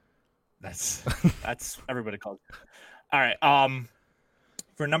 That's everybody calls it. All right.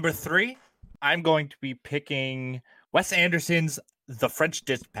 For number 3, I'm going to be picking Wes Anderson's The French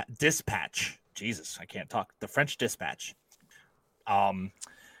Dispatch. Jesus, I can't talk. The French Dispatch.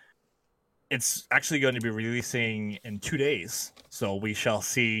 It's actually going to be releasing in 2 days, so we shall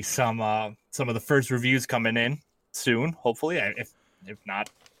see some of the first reviews coming in soon. Hopefully, if not,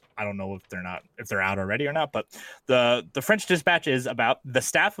 I don't know if they're out already or not. But the French Dispatch is about the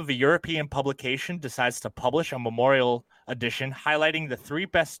staff of a European publication decides to publish a memorial edition highlighting the 3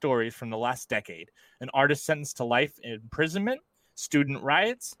 best stories from the last decade: an artist sentenced to life imprisonment, student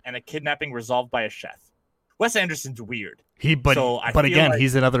riots, and a kidnapping resolved by a chef. Wes Anderson's weird. But again,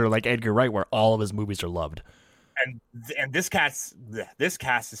 he's another like Edgar Wright, where all of his movies are loved. And this cast is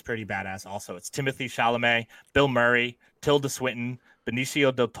pretty badass. Also, it's Timothy Chalamet, Bill Murray, Tilda Swinton,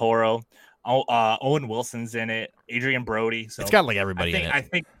 Benicio del Toro, Owen Wilson's in it, Adrian Brody. So it's got like everybody in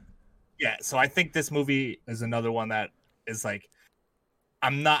it. So I think this movie is another one that is like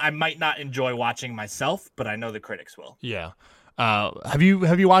I might not enjoy watching myself, but I know the critics will. Yeah. Have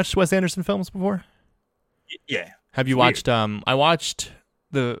you watched Wes Anderson films before? Yeah. Have you watched? I watched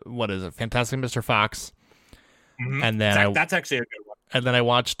Fantastic Mr. Fox, and then that's actually a good one. And then I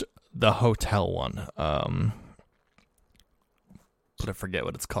watched the hotel one. But I forget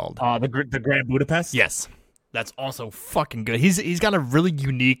what it's called. The Grand Budapest. Yes, that's also fucking good. He's got a really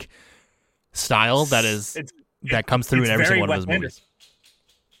unique style that comes through in every single one of his movies.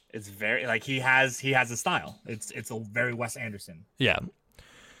 It's very like he has a style. It's a very Wes Anderson. Yeah.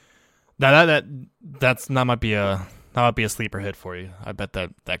 Now that might be a sleeper hit for you. I bet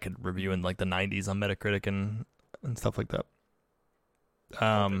that could review in like the 90s on Metacritic and stuff like that.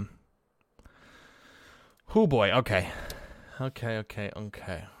 Oh boy, okay.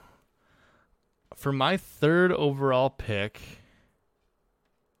 For my third overall pick,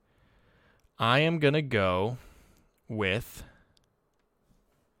 I am gonna go with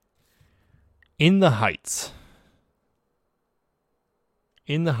In the Heights.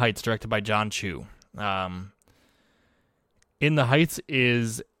 In the Heights, directed by John Chu. In the Heights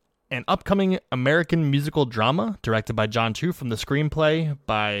is an upcoming American musical drama directed by John Chu from the screenplay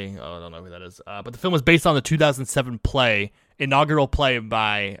by, I don't know who that is, but the film was based on the 2007 inaugural play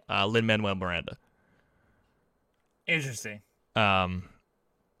by Lin-Manuel Miranda. Interesting.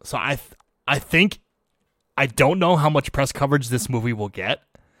 So I think, I don't know how much press coverage this movie will get,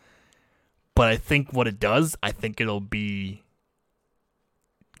 but I think what it does, I think it'll be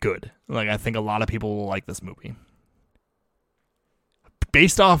good. Like, I think a lot of people will like this movie.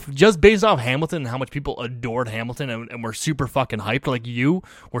 Based off Hamilton and how much people adored Hamilton and were super fucking hyped. Like, you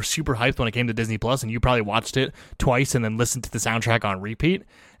were super hyped when it came to Disney Plus, and you probably watched it twice and then listened to the soundtrack on repeat.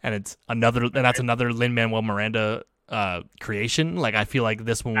 And that's another Lin-Manuel Miranda creation. Like, I feel like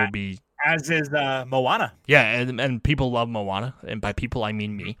this one will be, as is Moana. Yeah, and people love Moana, and by people I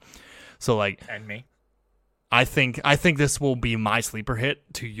mean me. So like, and me. I think this will be my sleeper hit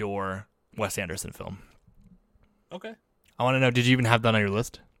to your Wes Anderson film. Okay. I want to know, did you even have that on your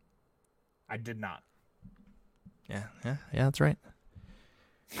list? I did not. Yeah, that's right.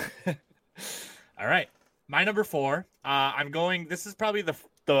 All right. My number 4. This is probably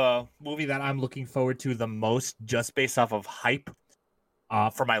the movie that I'm looking forward to the most, just based off of hype,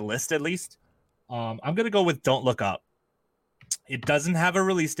 for my list at least. I'm going to go with Don't Look Up. It doesn't have a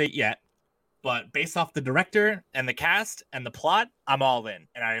release date yet, but based off the director and the cast and the plot, I'm all in.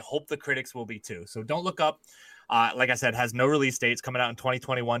 And I hope the critics will be too. So Don't Look Up, like I said, has no release date. It's coming out in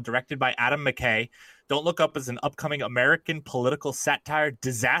 2021, directed by Adam McKay. Don't Look Up is an upcoming American political satire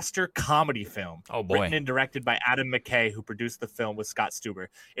disaster comedy film. Oh, boy. Written and directed by Adam McKay, who produced the film with Scott Stuber.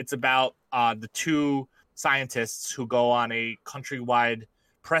 It's about the 2 scientists who go on a countrywide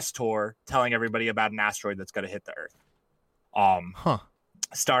press tour telling everybody about an asteroid that's going to hit the Earth.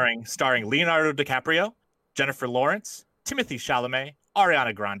 Starring Leonardo DiCaprio, Jennifer Lawrence, Timothy Chalamet,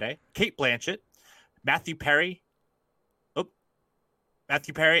 Ariana Grande, Cate Blanchett, Matthew Perry, and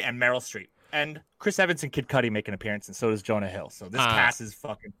Meryl Streep. And Chris Evans and Kid Cudi make an appearance, and so does Jonah Hill. So this cast is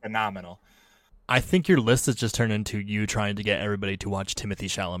fucking phenomenal. I think your list has just turned into you trying to get everybody to watch Timothy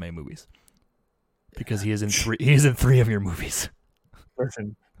Chalamet movies. Because he is in 3 of your movies.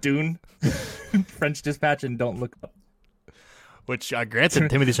 Listen, Dune, French Dispatch, and Don't Look Up. Which, granted,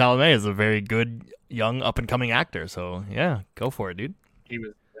 Timothy Chalamet is a very good, young, up-and-coming actor. So, yeah, go for it, dude. He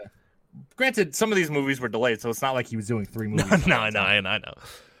was. Granted, some of these movies were delayed, so it's not like he was doing 3 movies. No, I know.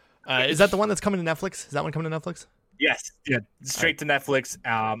 Is that the one that's coming to Netflix? Is that one coming to Netflix? Yes. Yeah, straight to Netflix.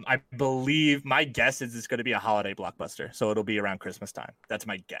 I believe, my guess is it's going to be a holiday blockbuster, so it'll be around Christmas time. That's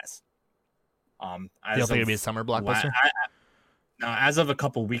my guess. You don't think it'll be a summer blockbuster? No, as of a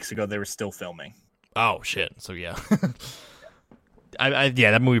couple weeks ago, they were still filming. Oh, shit. So, yeah.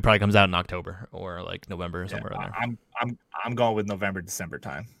 That movie probably comes out in October or like November or somewhere in there. I'm going with November, December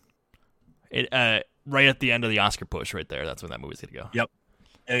time. right at the end of the Oscar push, right there. That's when that movie's gonna go. Yep.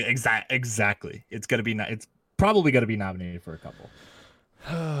 Exactly. It's gonna be. It's probably gonna be nominated for a couple.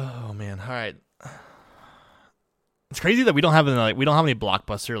 Oh man! All right. It's crazy that we don't have any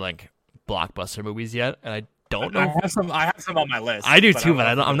blockbuster movies yet, and I don't know. I have some on my list. I do too,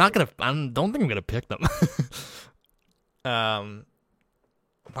 but I'm not gonna. I don't think I'm gonna pick them.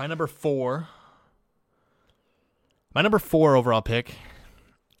 My number four overall pick.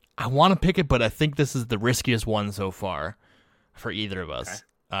 I want to pick it, but I think this is the riskiest one so far for either of us.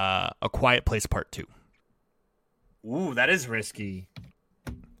 Okay. A Quiet Place Part 2. Ooh, that is risky.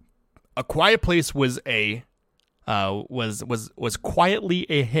 A Quiet Place was quietly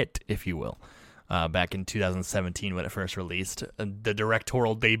a hit, if you will, back in 2017 when it first released. The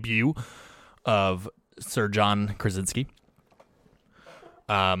directorial debut of Sir John Krasinski.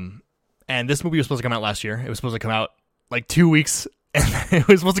 And this movie was supposed to come out last year. It was supposed to come out like 2 weeks. It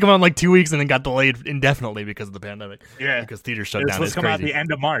was supposed to come out in like 2 weeks and then got delayed indefinitely because of the pandemic. Yeah. Because theaters shut down. It was supposed to come out at the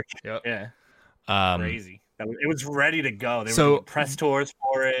end of March. Yep. Yeah. Crazy. It was ready to go. They were doing press tours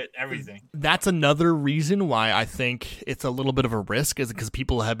for it, everything. That's another reason why I think it's a little bit of a risk, is because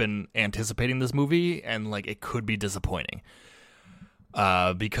people have been anticipating this movie and like it could be disappointing.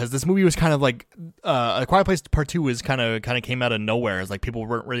 Because this movie was kind of like A Quiet Place Part 2 was kind of came out of nowhere. It's like people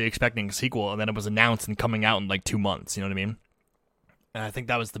weren't really expecting a sequel, and then it was announced and coming out in like 2 months. You know what I mean? And I think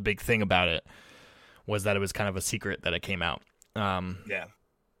that was the big thing about it, was that it was kind of a secret that it came out. Yeah.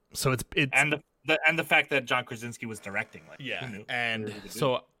 So it's and the fact that John Krasinski was directing, like, yeah, and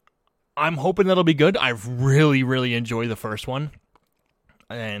so I'm hoping that'll be good. I really, really enjoy the first one,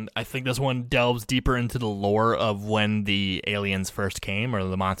 and I think this one delves deeper into the lore of when the aliens first came, or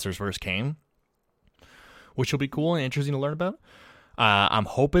the monsters first came, which will be cool and interesting to learn about. I'm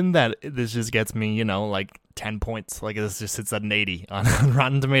hoping that this just gets me, like 10 points. Like this just sits at an 80 on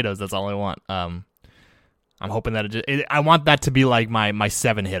Rotten Tomatoes. That's all I want. I'm hoping that I want that to be like my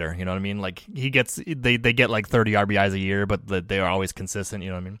 7 hitter. You know what I mean? Like they get like 30 RBIs a year, but they are always consistent.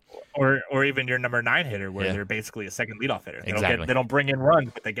 You know what I mean? Or even your number 9 hitter, where they're basasically a second leadoff hitter. Exactly. They don't bring in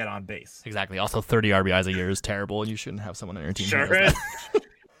runs, but they get on base. Exactly. Also, 30 RBIs a year is terrible, and you shouldn't have someone on your team. Sure is.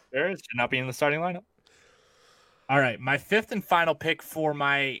 Sure is. Should not be in the starting lineup. All right, my 5th and final pick for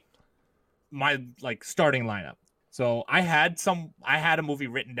my like starting lineup. So I had a movie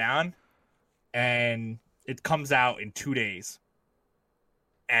written down, and it comes out in 2 days.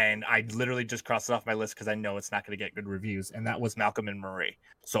 And I literally just crossed it off my list because I know it's not going to get good reviews. And that was Malcolm and Marie.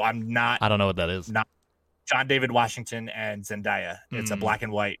 So I don't know what that is. Not John David Washington and Zendaya. It's a black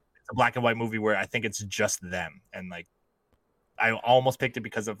and white movie where I think it's just them. And like, I almost picked it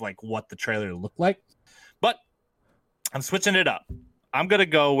because of like what the trailer looked like. But I'm switching it up. I'm going to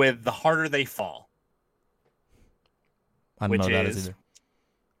go with The Harder They Fall. I don't know what that is either.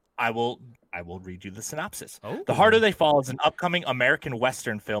 I will read you the synopsis. Oh. The Harder They Fall is an upcoming American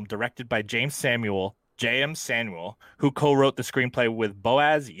Western film directed by J.M. Samuel, who co-wrote the screenplay with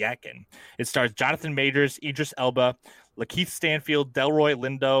Boaz Yakin. It stars Jonathan Majors, Idris Elba, Lakeith Stanfield, Delroy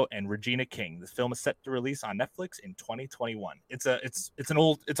Lindo, and Regina King. The film is set to release on Netflix in 2021. It's a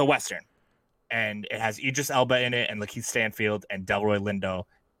Western, and it has Idris Elba in it, and Lakeith Stanfield, and Delroy Lindo.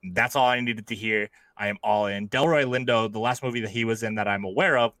 That's all I needed to hear. I am all in. Delroy Lindo, the last movie that he was in that I'm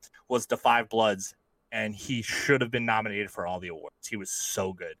aware of was The Five Bloods, and he should have been nominated for all the awards. He was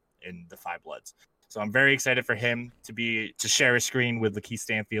so good in The Five Bloods. So I'm very excited for him to share a screen with Lakeith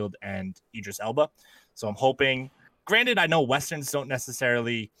Stanfield and Idris Elba. So I'm hoping, granted, I know Westerns don't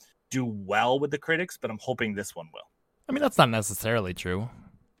necessarily do well with the critics, but I'm hoping this one will. I mean, that's not necessarily true.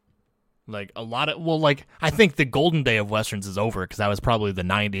 Like I think the golden day of Westerns is over, because that was probably the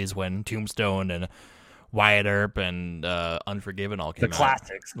 90s when Tombstone and Wyatt Earp and Unforgiven all came out. The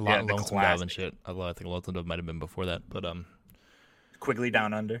classics. Lonesome Dove and shit. Although I think Lonesome Dove might have been before that. But Quigley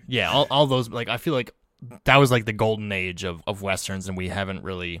Down Under. Yeah, all those, like, I feel like that was like the golden age of Westerns, and we haven't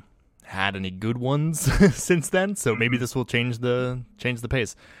really had any good ones since then. So maybe this will change the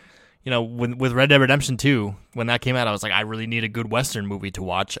pace. With Red Dead Redemption 2, when that came out, I was like, I really need a good Western movie to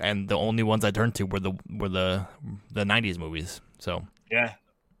watch, and the only ones I turned to were the 90s movies. So yeah.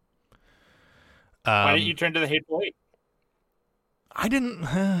 Why didn't you turn to The Hateful Eight? I didn't.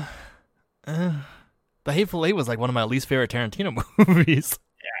 The Hateful Eight was like one of my least favorite Tarantino movies.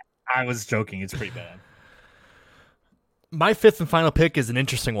 Yeah, I was joking. It's pretty bad. My 5th and final pick is an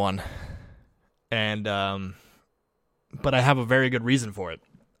interesting one, and but I have a very good reason for it.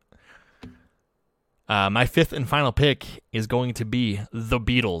 My 5th and final pick is going to be The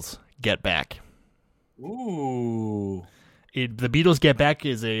Beatles Get Back. Ooh. The Beatles Get Back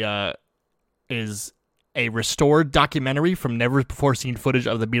is a restored documentary from never before seen footage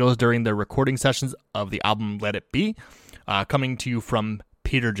of the Beatles during their recording sessions of the album Let It Be, coming to you from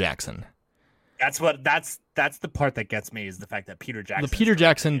Peter Jackson. That's the part that gets me, is the fact that Peter Jackson. The Peter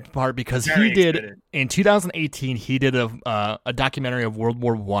Jackson part, because in 2018 he did a documentary of World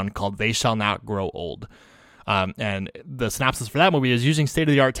War I called They Shall Not Grow Old. And the synopsis for that movie is: using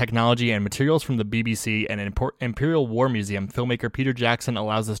state-of-the-art technology and materials from the BBC and Imperial War Museum, filmmaker Peter Jackson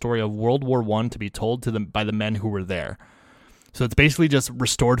allows the story of World War I to be told by the men who were there. So it's basically just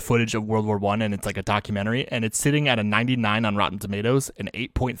restored footage of World War I, and it's like a documentary, and it's sitting at a 99 on Rotten Tomatoes, an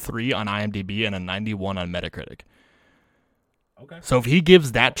 8.3 on IMDb, and a 91 on Metacritic. Okay. So if he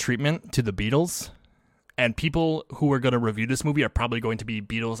gives that treatment to the Beatles, and people who are going to review this movie are probably going to be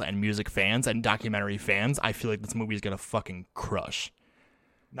Beatles and music fans and documentary fans, I feel like this movie is going to fucking crush.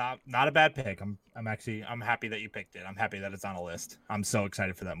 Not a bad pick. I'm happy that you picked it. I'm happy that it's on a list. I'm so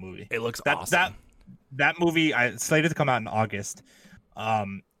excited for that movie. It looks awesome. That movie, it's slated to come out in August.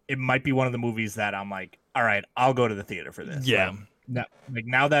 It might be one of the movies that I'm like, all right, I'll go to the theater for this. Yeah.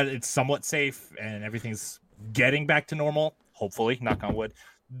 Now that it's somewhat safe and everything's getting back to normal, hopefully, knock on wood,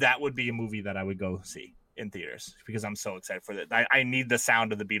 that would be a movie that I would go see in theaters, because I'm so excited for that. I need the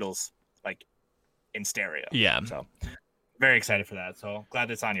sound of the Beatles like in stereo. Yeah. So very excited for that. So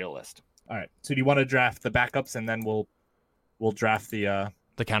glad it's on your list. All right. So do you want to draft the backups, and then we'll draft the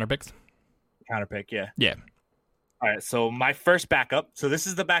counterpicks? Counterpick, yeah. Yeah. All right, so my first backup. So this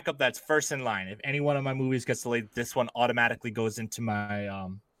is the backup that's first in line. If any one of my movies gets delayed, this one automatically goes into my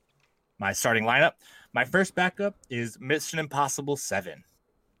my starting lineup. My first backup is Mission Impossible 7.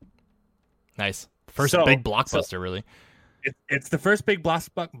 Nice. First big blockbuster, really. It's the first big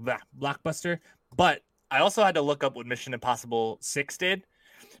blockbuster, but I also had to look up what Mission Impossible 6 did.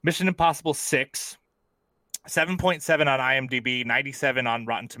 Mission Impossible 6, 7.7 on IMDb, 97 on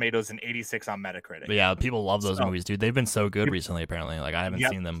Rotten Tomatoes, and 86 on Metacritic. But yeah, people love those movies, dude. They've been so good recently, apparently. Like, I haven't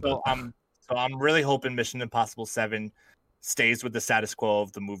seen them. So I'm really hoping Mission Impossible 7 stays with the status quo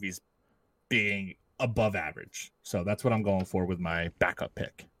of the movies being above average. So that's what I'm going for with my backup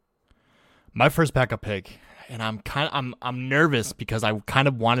pick. My first backup pick, and I'm nervous because I kind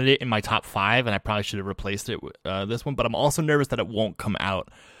of wanted it in my top 5, and I probably should have replaced it with this one, but I'm also nervous that it won't come out.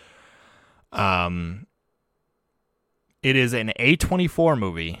 It is an A24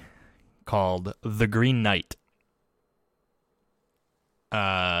 movie called The Green Knight.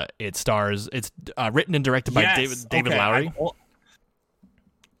 It's written and directed by David Lowery.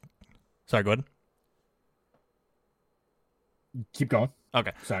 Sorry, go ahead. Keep going.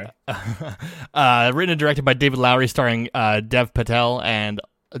 Okay. Sorry. Written and directed by David Lowery, starring Dev Patel, Alicia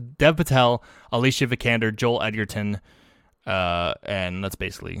Vikander, Joel Edgerton, and that's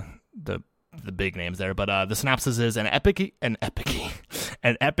basically the big names there. But the synopsis is an epic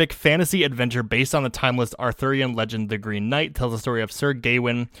fantasy adventure based on the timeless Arthurian legend The Green Knight tells the story of Sir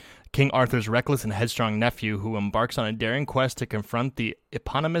Gawain, King Arthur's reckless and headstrong nephew, who embarks on a daring quest to confront the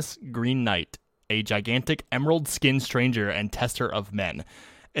eponymous Green Knight, a gigantic emerald-skinned stranger and tester of men.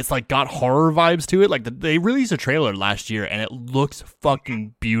 It's like got horror vibes to it. Like they released a trailer last year, and it looks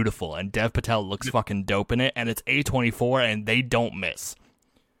fucking beautiful. And Dev Patel looks fucking dope in it. And it's A24, and they don't miss.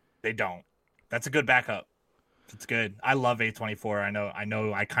 They don't. That's a good backup. It's good. I love A24. I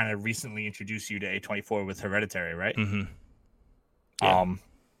know. I kind of recently introduced you to A24 with Hereditary, right? Mm-hmm. Yeah.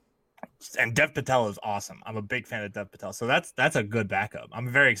 And Dev Patel is awesome. I'm a big fan of Dev Patel, so that's a good backup. I'm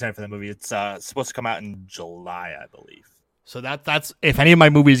very excited for that movie. It's supposed to come out in July, I believe. So that's if any of my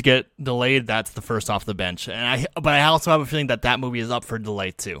movies get delayed, that's the first off the bench. But I also have a feeling that movie is up for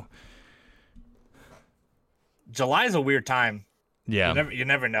delay too. July is a weird time. Yeah, you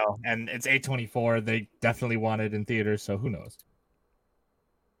never know, and it's A24. They definitely want it in theaters, so who knows?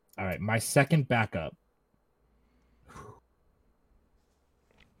 All right, my second backup.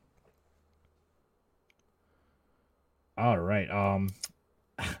 All right,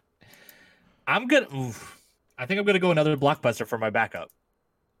 I'm gonna. I think I'm gonna go another blockbuster for my backup.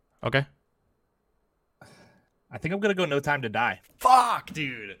 Okay. I think I'm gonna go No Time to Die. Fuck,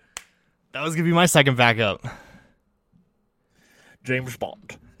 dude. That was gonna be my second backup. James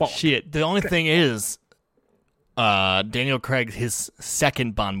Bond. Shit. The only thing is, Daniel Craig, his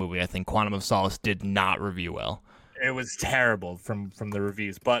second Bond movie, I think, Quantum of Solace, did not review well. It was terrible from the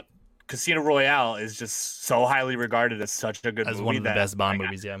reviews, but Casino Royale is just so highly regarded as such a good movie. As one of the best Bond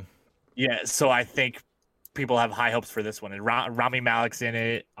movies, yeah. Yeah, so I think people have high hopes for this one. And Rami Malek's in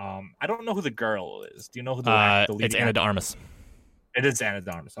it. I don't know who the girl is. Do you know who the lead It's Anna de Armas. It is Anna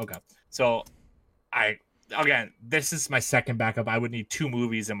de Armas. Okay. So again, this is my second backup. I would need 2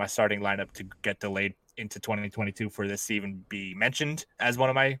 movies in my starting lineup to get delayed into 2022 for this to even be mentioned as one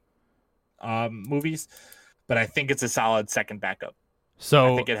of my movies, but I think it's a solid second backup.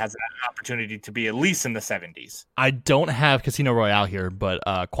 So I think it has an opportunity to be at least in the 70s. I don't have Casino Royale here, but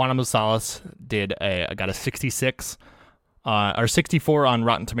Quantum of Solace got a 66 or 64 on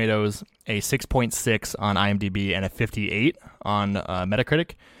Rotten Tomatoes, a 6.6 on IMDb, and a 58 on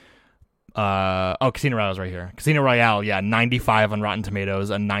Metacritic. Casino Royale is right here. Casino Royale, 95 on Rotten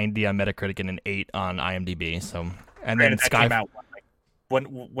Tomatoes, a 90 on Metacritic, and an 8 on IMDb. So, and then Sky. Came out,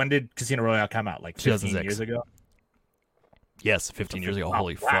 when did Casino Royale come out? Like 15 2006. years ago? Yes, 15 years ago. Wow.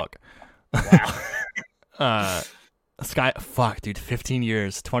 Holy fuck. Wow. Sky, fuck, dude, 15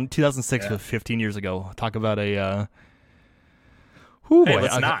 years. 2006 was 15 years ago. Talk about a.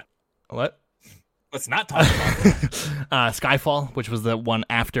 Let's not. What? Let's not talk about this. Skyfall, which was the one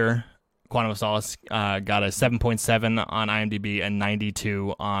after Quantum of Solace, got a 7.7 on IMDb and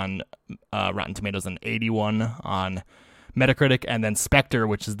 92 on Rotten Tomatoes and 81 on Metacritic. And then Spectre,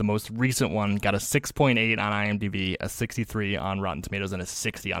 which is the most recent one, got a 6.8 on IMDb, a 63 on Rotten Tomatoes, and a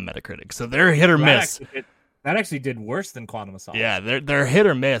 60 on Metacritic. So they're hit or miss. That actually did worse than Quantum of Solace. Yeah, they're hit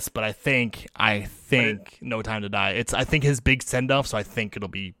or miss, but I think No Time to Die. I think his big send off, so I think it'll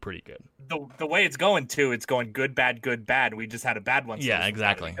be pretty good. The way it's going too, it's going good, bad, good, bad. We just had a bad one. Yeah,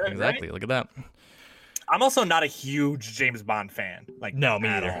 exactly. Good, exactly. Right? Look at that. I'm also not a huge James Bond fan. No, me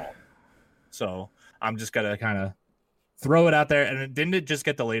either. All. So I'm just gonna kind of throw it out there. And didn't it just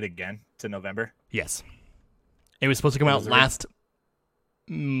get delayed again to November? Yes. It was supposed to come out last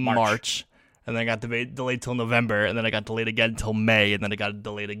March. And then I got delayed till November, and then I got delayed again till May, and then it got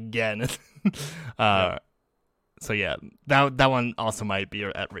delayed again. So yeah, that one also might be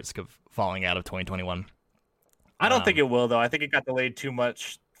at risk of falling out of 2021. I don't think it will, though. I think it got delayed too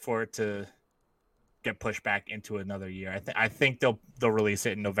much for it to get pushed back into another year. I think they'll release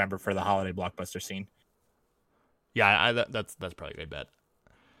it in November for the holiday blockbuster scene. Yeah, that's probably a good bet.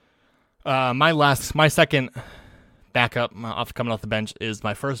 My second backup coming off the bench is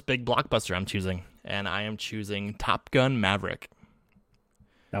my first big blockbuster I'm choosing, and I am choosing Top Gun Maverick.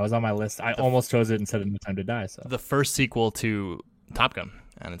 That was on my list. I almost chose it instead of No Time to Die. So the first sequel to Top Gun,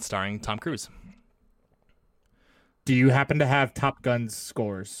 and it's starring Tom Cruise. Do you happen to have Top Gun's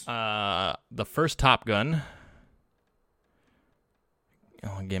scores? The first Top Gun.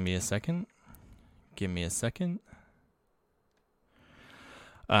 Oh, give me a second.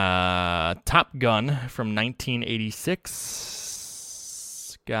 Top Gun from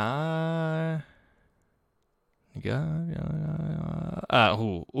 1986. Got a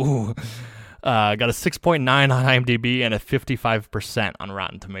 6.9 on IMDb and a 55% on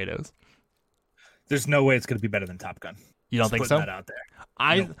Rotten Tomatoes. There's no way it's going to be better than Top Gun. You don't think so? That out there.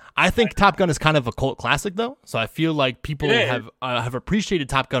 I think Top Gun is kind of a cult classic, though. So I feel like people have appreciated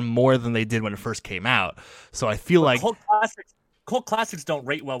Top Gun more than they did when it first came out. So I feel like cult classics don't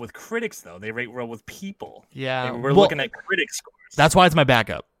rate well with critics, though. They rate well with people. Yeah, we're looking at critic scores. That's why it's my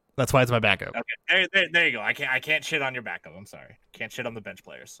backup. Okay, there you go. I can't shit on your backup. I'm sorry. Can't shit on the bench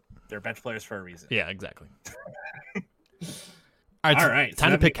players. They're bench players for a reason. Yeah, exactly. All right.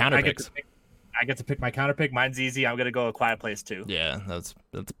 Time to pick counter picks. I get to pick my counter pick. Mine's easy. I'm gonna go A Quiet Place 2. Yeah, that's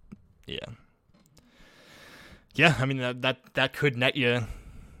yeah. I mean that could net you.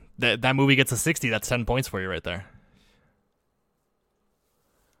 That movie gets a 60. That's 10 points for you right there.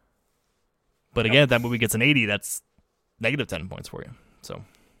 But again, if that movie gets an 80, that's negative 10 points for you. So.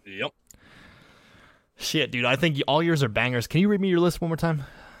 Yep. Shit, dude. I think all yours are bangers. Can you read me your list one more time?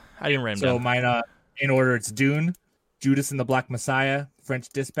 I didn't write them down. So mine, in order, it's Dune, Judas and the Black Messiah, French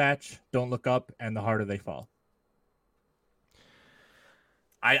Dispatch, Don't Look Up, and The Harder They Fall.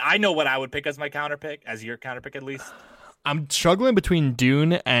 I know what I would pick as my counter pick, as your counter pick at least. I'm struggling between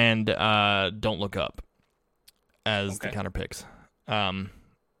Dune and Don't Look Up as the counter picks.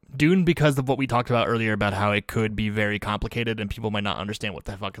 Dune, because of what we talked about earlier about how it could be very complicated and people might not understand what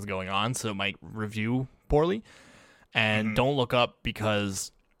the fuck is going on, so it might review poorly. And Don't Look Up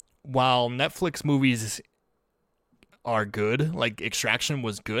because while Netflix movies are good, like Extraction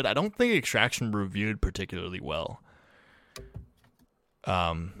was good, I don't think Extraction reviewed particularly well.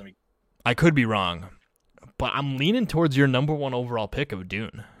 I could be wrong, but I'm leaning towards your number one overall pick of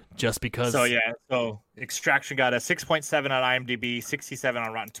Dune. Just because. So Extraction got a 6.7 on IMDb, 67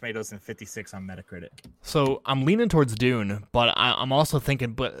 on Rotten Tomatoes, and 56 on Metacritic. So I'm leaning towards Dune, but I'm also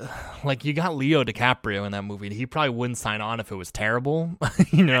thinking, like you got Leo DiCaprio in that movie. He probably wouldn't sign on if it was terrible.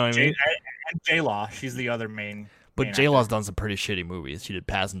 You know what I mean? And J-Law, she's the other main. But J-Law's done some pretty shitty movies. She did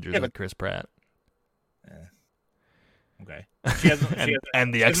Passengers with Chris Pratt. Okay.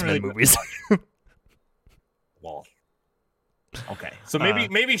 And the X-Men movies. Well. Okay, so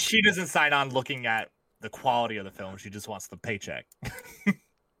maybe she doesn't sign on looking at the quality of the film. She just wants the paycheck.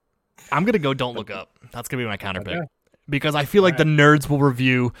 I'm gonna go Don't Look Up. That's gonna be my counter pick Okay. because I feel like the nerds will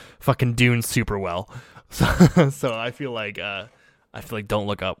review fucking Dune super well. So I feel like Don't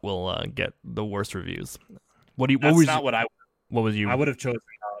Look Up will get the worst reviews. What That's was not what I. what was you I would have chosen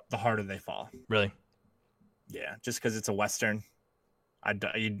The Harder They Fall. really? Yeah, just because it's a western.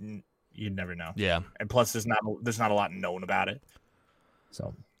 You'd never know. Yeah. And plus, there's not a lot known about it.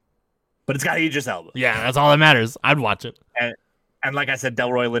 So, but it's got Idris Elba. Yeah, that's all that matters. I'd watch it. And like I said,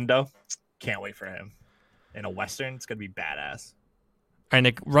 Delroy Lindo, can't wait for him in a western. It's gonna be badass. All right,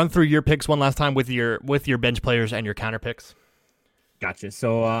 Nick, run through your picks one last time with your bench players and your counter picks. Gotcha.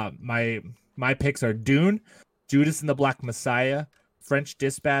 So my picks are Dune, Judas and the Black Messiah, French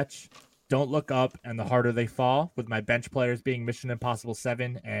Dispatch, Don't Look Up, and The Harder They Fall. With my bench players being Mission Impossible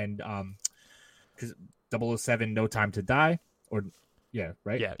 7 and 007 No Time to Die. Or yeah,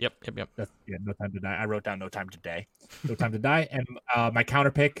 right? Yeah. Yep. That's, No Time to Die. I wrote down No Time to Die. No Time to Die. And my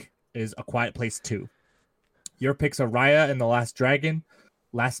counter pick is A Quiet Place 2. Your picks are Raya and the Last Dragon,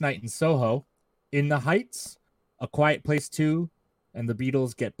 Last Night in Soho, In the Heights, A Quiet Place 2, and The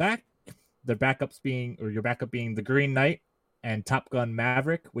Beatles Get Back. Your backup being The Green Knight and Top Gun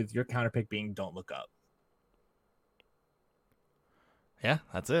Maverick, with your counter pick being Don't Look Up. Yeah,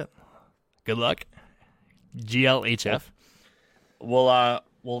 that's it. Good luck. GLHF.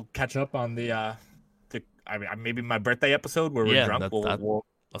 We'll catch up on the maybe my birthday episode where we're drunk.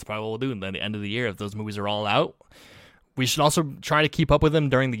 That's probably what we'll do at the end of the year if those movies are all out. We should also try to keep up with them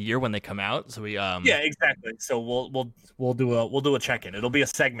during the year when they come out. So we yeah, exactly. So we'll do a check-in. It'll be a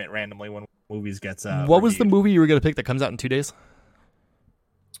segment randomly when movies gets what was the movie you were gonna pick that comes out in 2 days?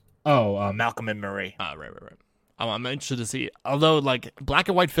 Malcolm and Marie. Right. I'm interested to see. Although like black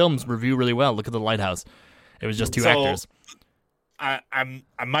and white films review really well. Look at The Lighthouse. It was just two actors.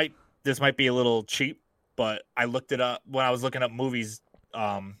 This might be a little cheap, but I looked it up when I was looking up movies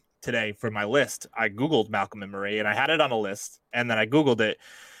today for my list. I Googled Malcolm and Marie and I had it on a list, and then I Googled it.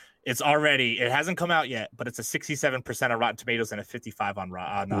 It hasn't come out yet, but it's a 67% on Rotten Tomatoes and a 55 on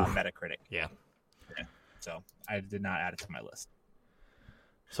Metacritic. Yeah. So I did not add it to my list.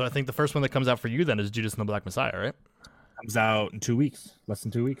 So I think the first one that comes out for you then is Judas and the Black Messiah, right? Comes out in 2 weeks, less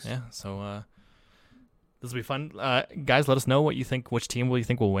than 2 weeks. Yeah. So this will be fun. Guys, let us know what you think. Which team will you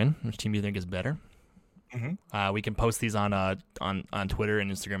think will win? Which team do you think is better? Mm-hmm. We can post these on Twitter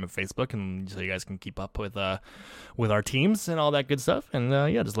and Instagram and Facebook, and so you guys can keep up with our teams and all that good stuff. And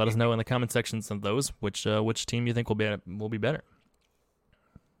just let us know in the comment sections of those which team you think will be better.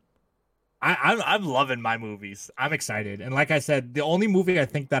 I'm loving my movies. I'm excited, and like I said, the only movie I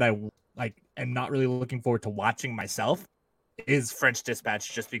think that I am not really looking forward to watching myself is French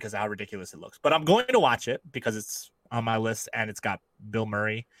Dispatch, just because of how ridiculous it looks. But I'm going to watch it because it's on my list and it's got Bill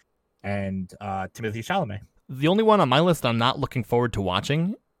Murray and Timothée Chalamet. The only one on my list I'm not looking forward to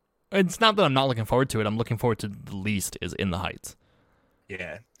watching, it's not that I'm not looking forward to it, I'm looking forward to the least, is In the Heights.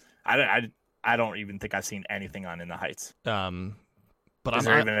 Yeah. I don't even think I've seen anything on In the Heights. But is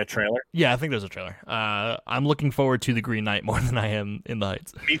there even a trailer? Yeah, I think there's a trailer. I'm looking forward to The Green Knight more than I am In the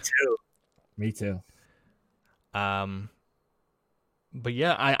Heights. Me too. But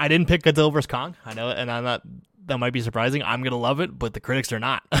yeah, I didn't pick Godzilla vs. Kong. I know, and I'm not. That might be surprising. I'm gonna love it, but the critics are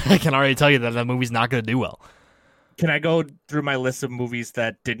not. I can already tell you that movie's not gonna do well. Can I go through my list of movies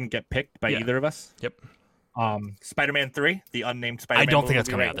that didn't get picked by either of us? Yep. Spider-Man 3, the unnamed Spider-Man. I don't think that's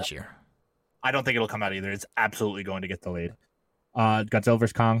coming out this year. I don't think it'll come out either. It's absolutely going to get delayed. Godzilla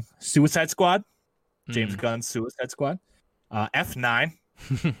vs. Kong, Suicide Squad, James Gunn's Suicide Squad, F9.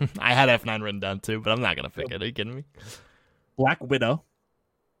 I had F9 written down too, but I'm not gonna pick it. Are you kidding me? Black Widow,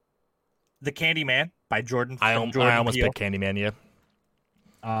 The Candyman by Jordan. I almost picked Candyman.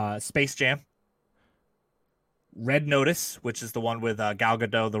 Yeah. Space Jam, Red Notice, which is the one with Gal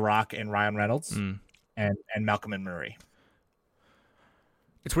Gadot, The Rock, and Ryan Reynolds, and Malcolm and Marie.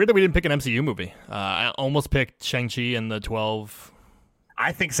 It's weird that we didn't pick an MCU movie. I almost picked Shang-Chi and the 12.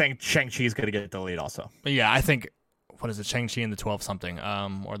 I think Shang-Chi is going to get delayed also. But yeah, I think, what is it, Shang-Chi and the 12 something,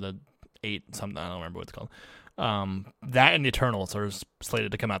 or the 8 something, I don't remember what it's called. That and the Eternals are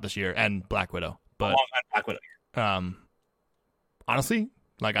slated to come out this year, and Black Widow. But Black Widow. Honestly,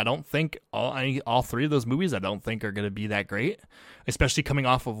 like I don't think all three of those movies I don't think are going to be that great, especially coming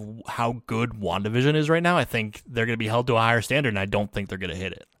off of how good WandaVision is right now. I think they're going to be held to a higher standard, and I don't think they're going to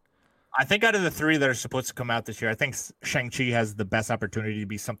hit it. I think out of the three that are supposed to come out this year, I think Shang-Chi has the best opportunity to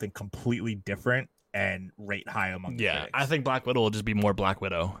be something completely different and rate high among the critics. I think Black Widow will just be more Black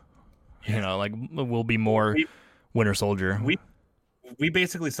Widow. Yeah. You know, like will be more Winter Soldier. We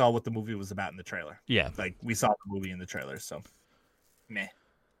basically saw what the movie was about in the trailer. Yeah. Like we saw the movie in the trailer, so meh.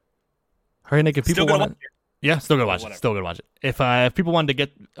 All right, Nick, if people want to Yeah, still gonna watch it. Whatever. Still gonna watch it. If people wanted to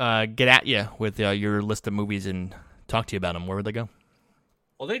get at you with your list of movies and talk to you about them, where would they go?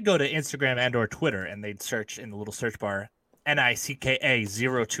 Well, they'd go to Instagram and or Twitter, and they'd search in the little search bar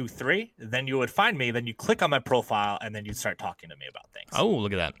NICKA023. Then you would find me. Then you click on my profile, and then you'd start talking to me about things. Oh,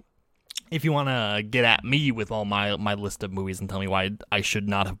 look at that. If you want to get at me with all my list of movies and tell me why I should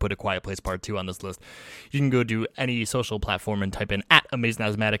not have put A Quiet Place Part 2 on this list, you can go to any social platform and type in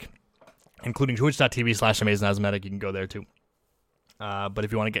 @AmazingAsthmatic, including twitch.tv/AmazingAsthmatic. You can go there too. But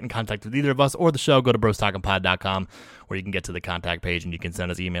if you want to get in contact with either of us or the show, go to brostalkingpod.com, where you can get to the contact page and you can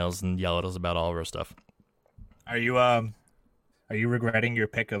send us emails and yell at us about all of our stuff. Are you regretting your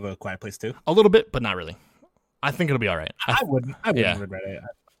pick of A Quiet Place 2? A little bit, but not really. I think it'll be all right. I wouldn't yeah. regret it.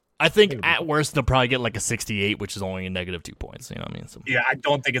 I think at worst they'll probably get like a 68, which is only a negative 2 points. You know what I mean? So, yeah, I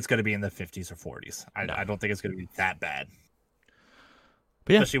don't think it's going to be in the 50s or 40s. I don't think it's going to be that bad.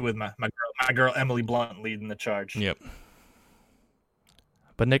 But yeah. Especially with my girl Emily Blunt leading the charge. Yep.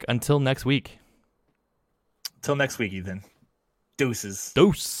 But Nick, until next week. Till next week, Ethan. Deuces.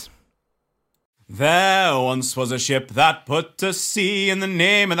 Deuce. There once was a ship that put to sea, and the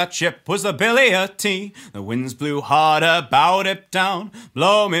name of that ship was the Billy o' Tea. The winds blew hard about it down.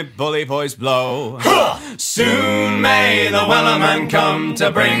 Blow me bully boys, blow. Soon may the Wellerman come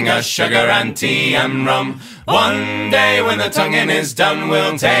to bring us sugar and tea and rum. One day when the tonguing is done,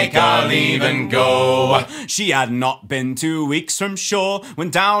 we'll take our leave and go. She had not been 2 weeks from shore when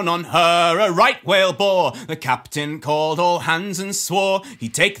down on her a right whale bore. The captain called all hands and swore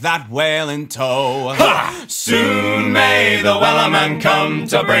he'd take that whale in tow. Soon may the Wellerman come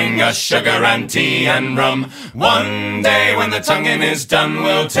to bring us sugar and tea and rum. One day when the tonguing is done,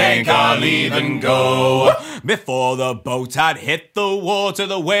 we'll take our leave and go. Before the boat had hit the water,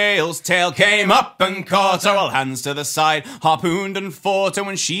 the whale's tail came up and caught her. All hands to the side, harpooned and fought her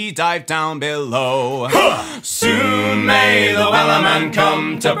when she dived down below. Soon may the Wellerman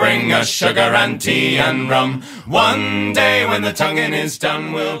come to bring us sugar and tea and rum. One day when the tonguing is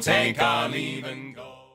done, we'll take our leave and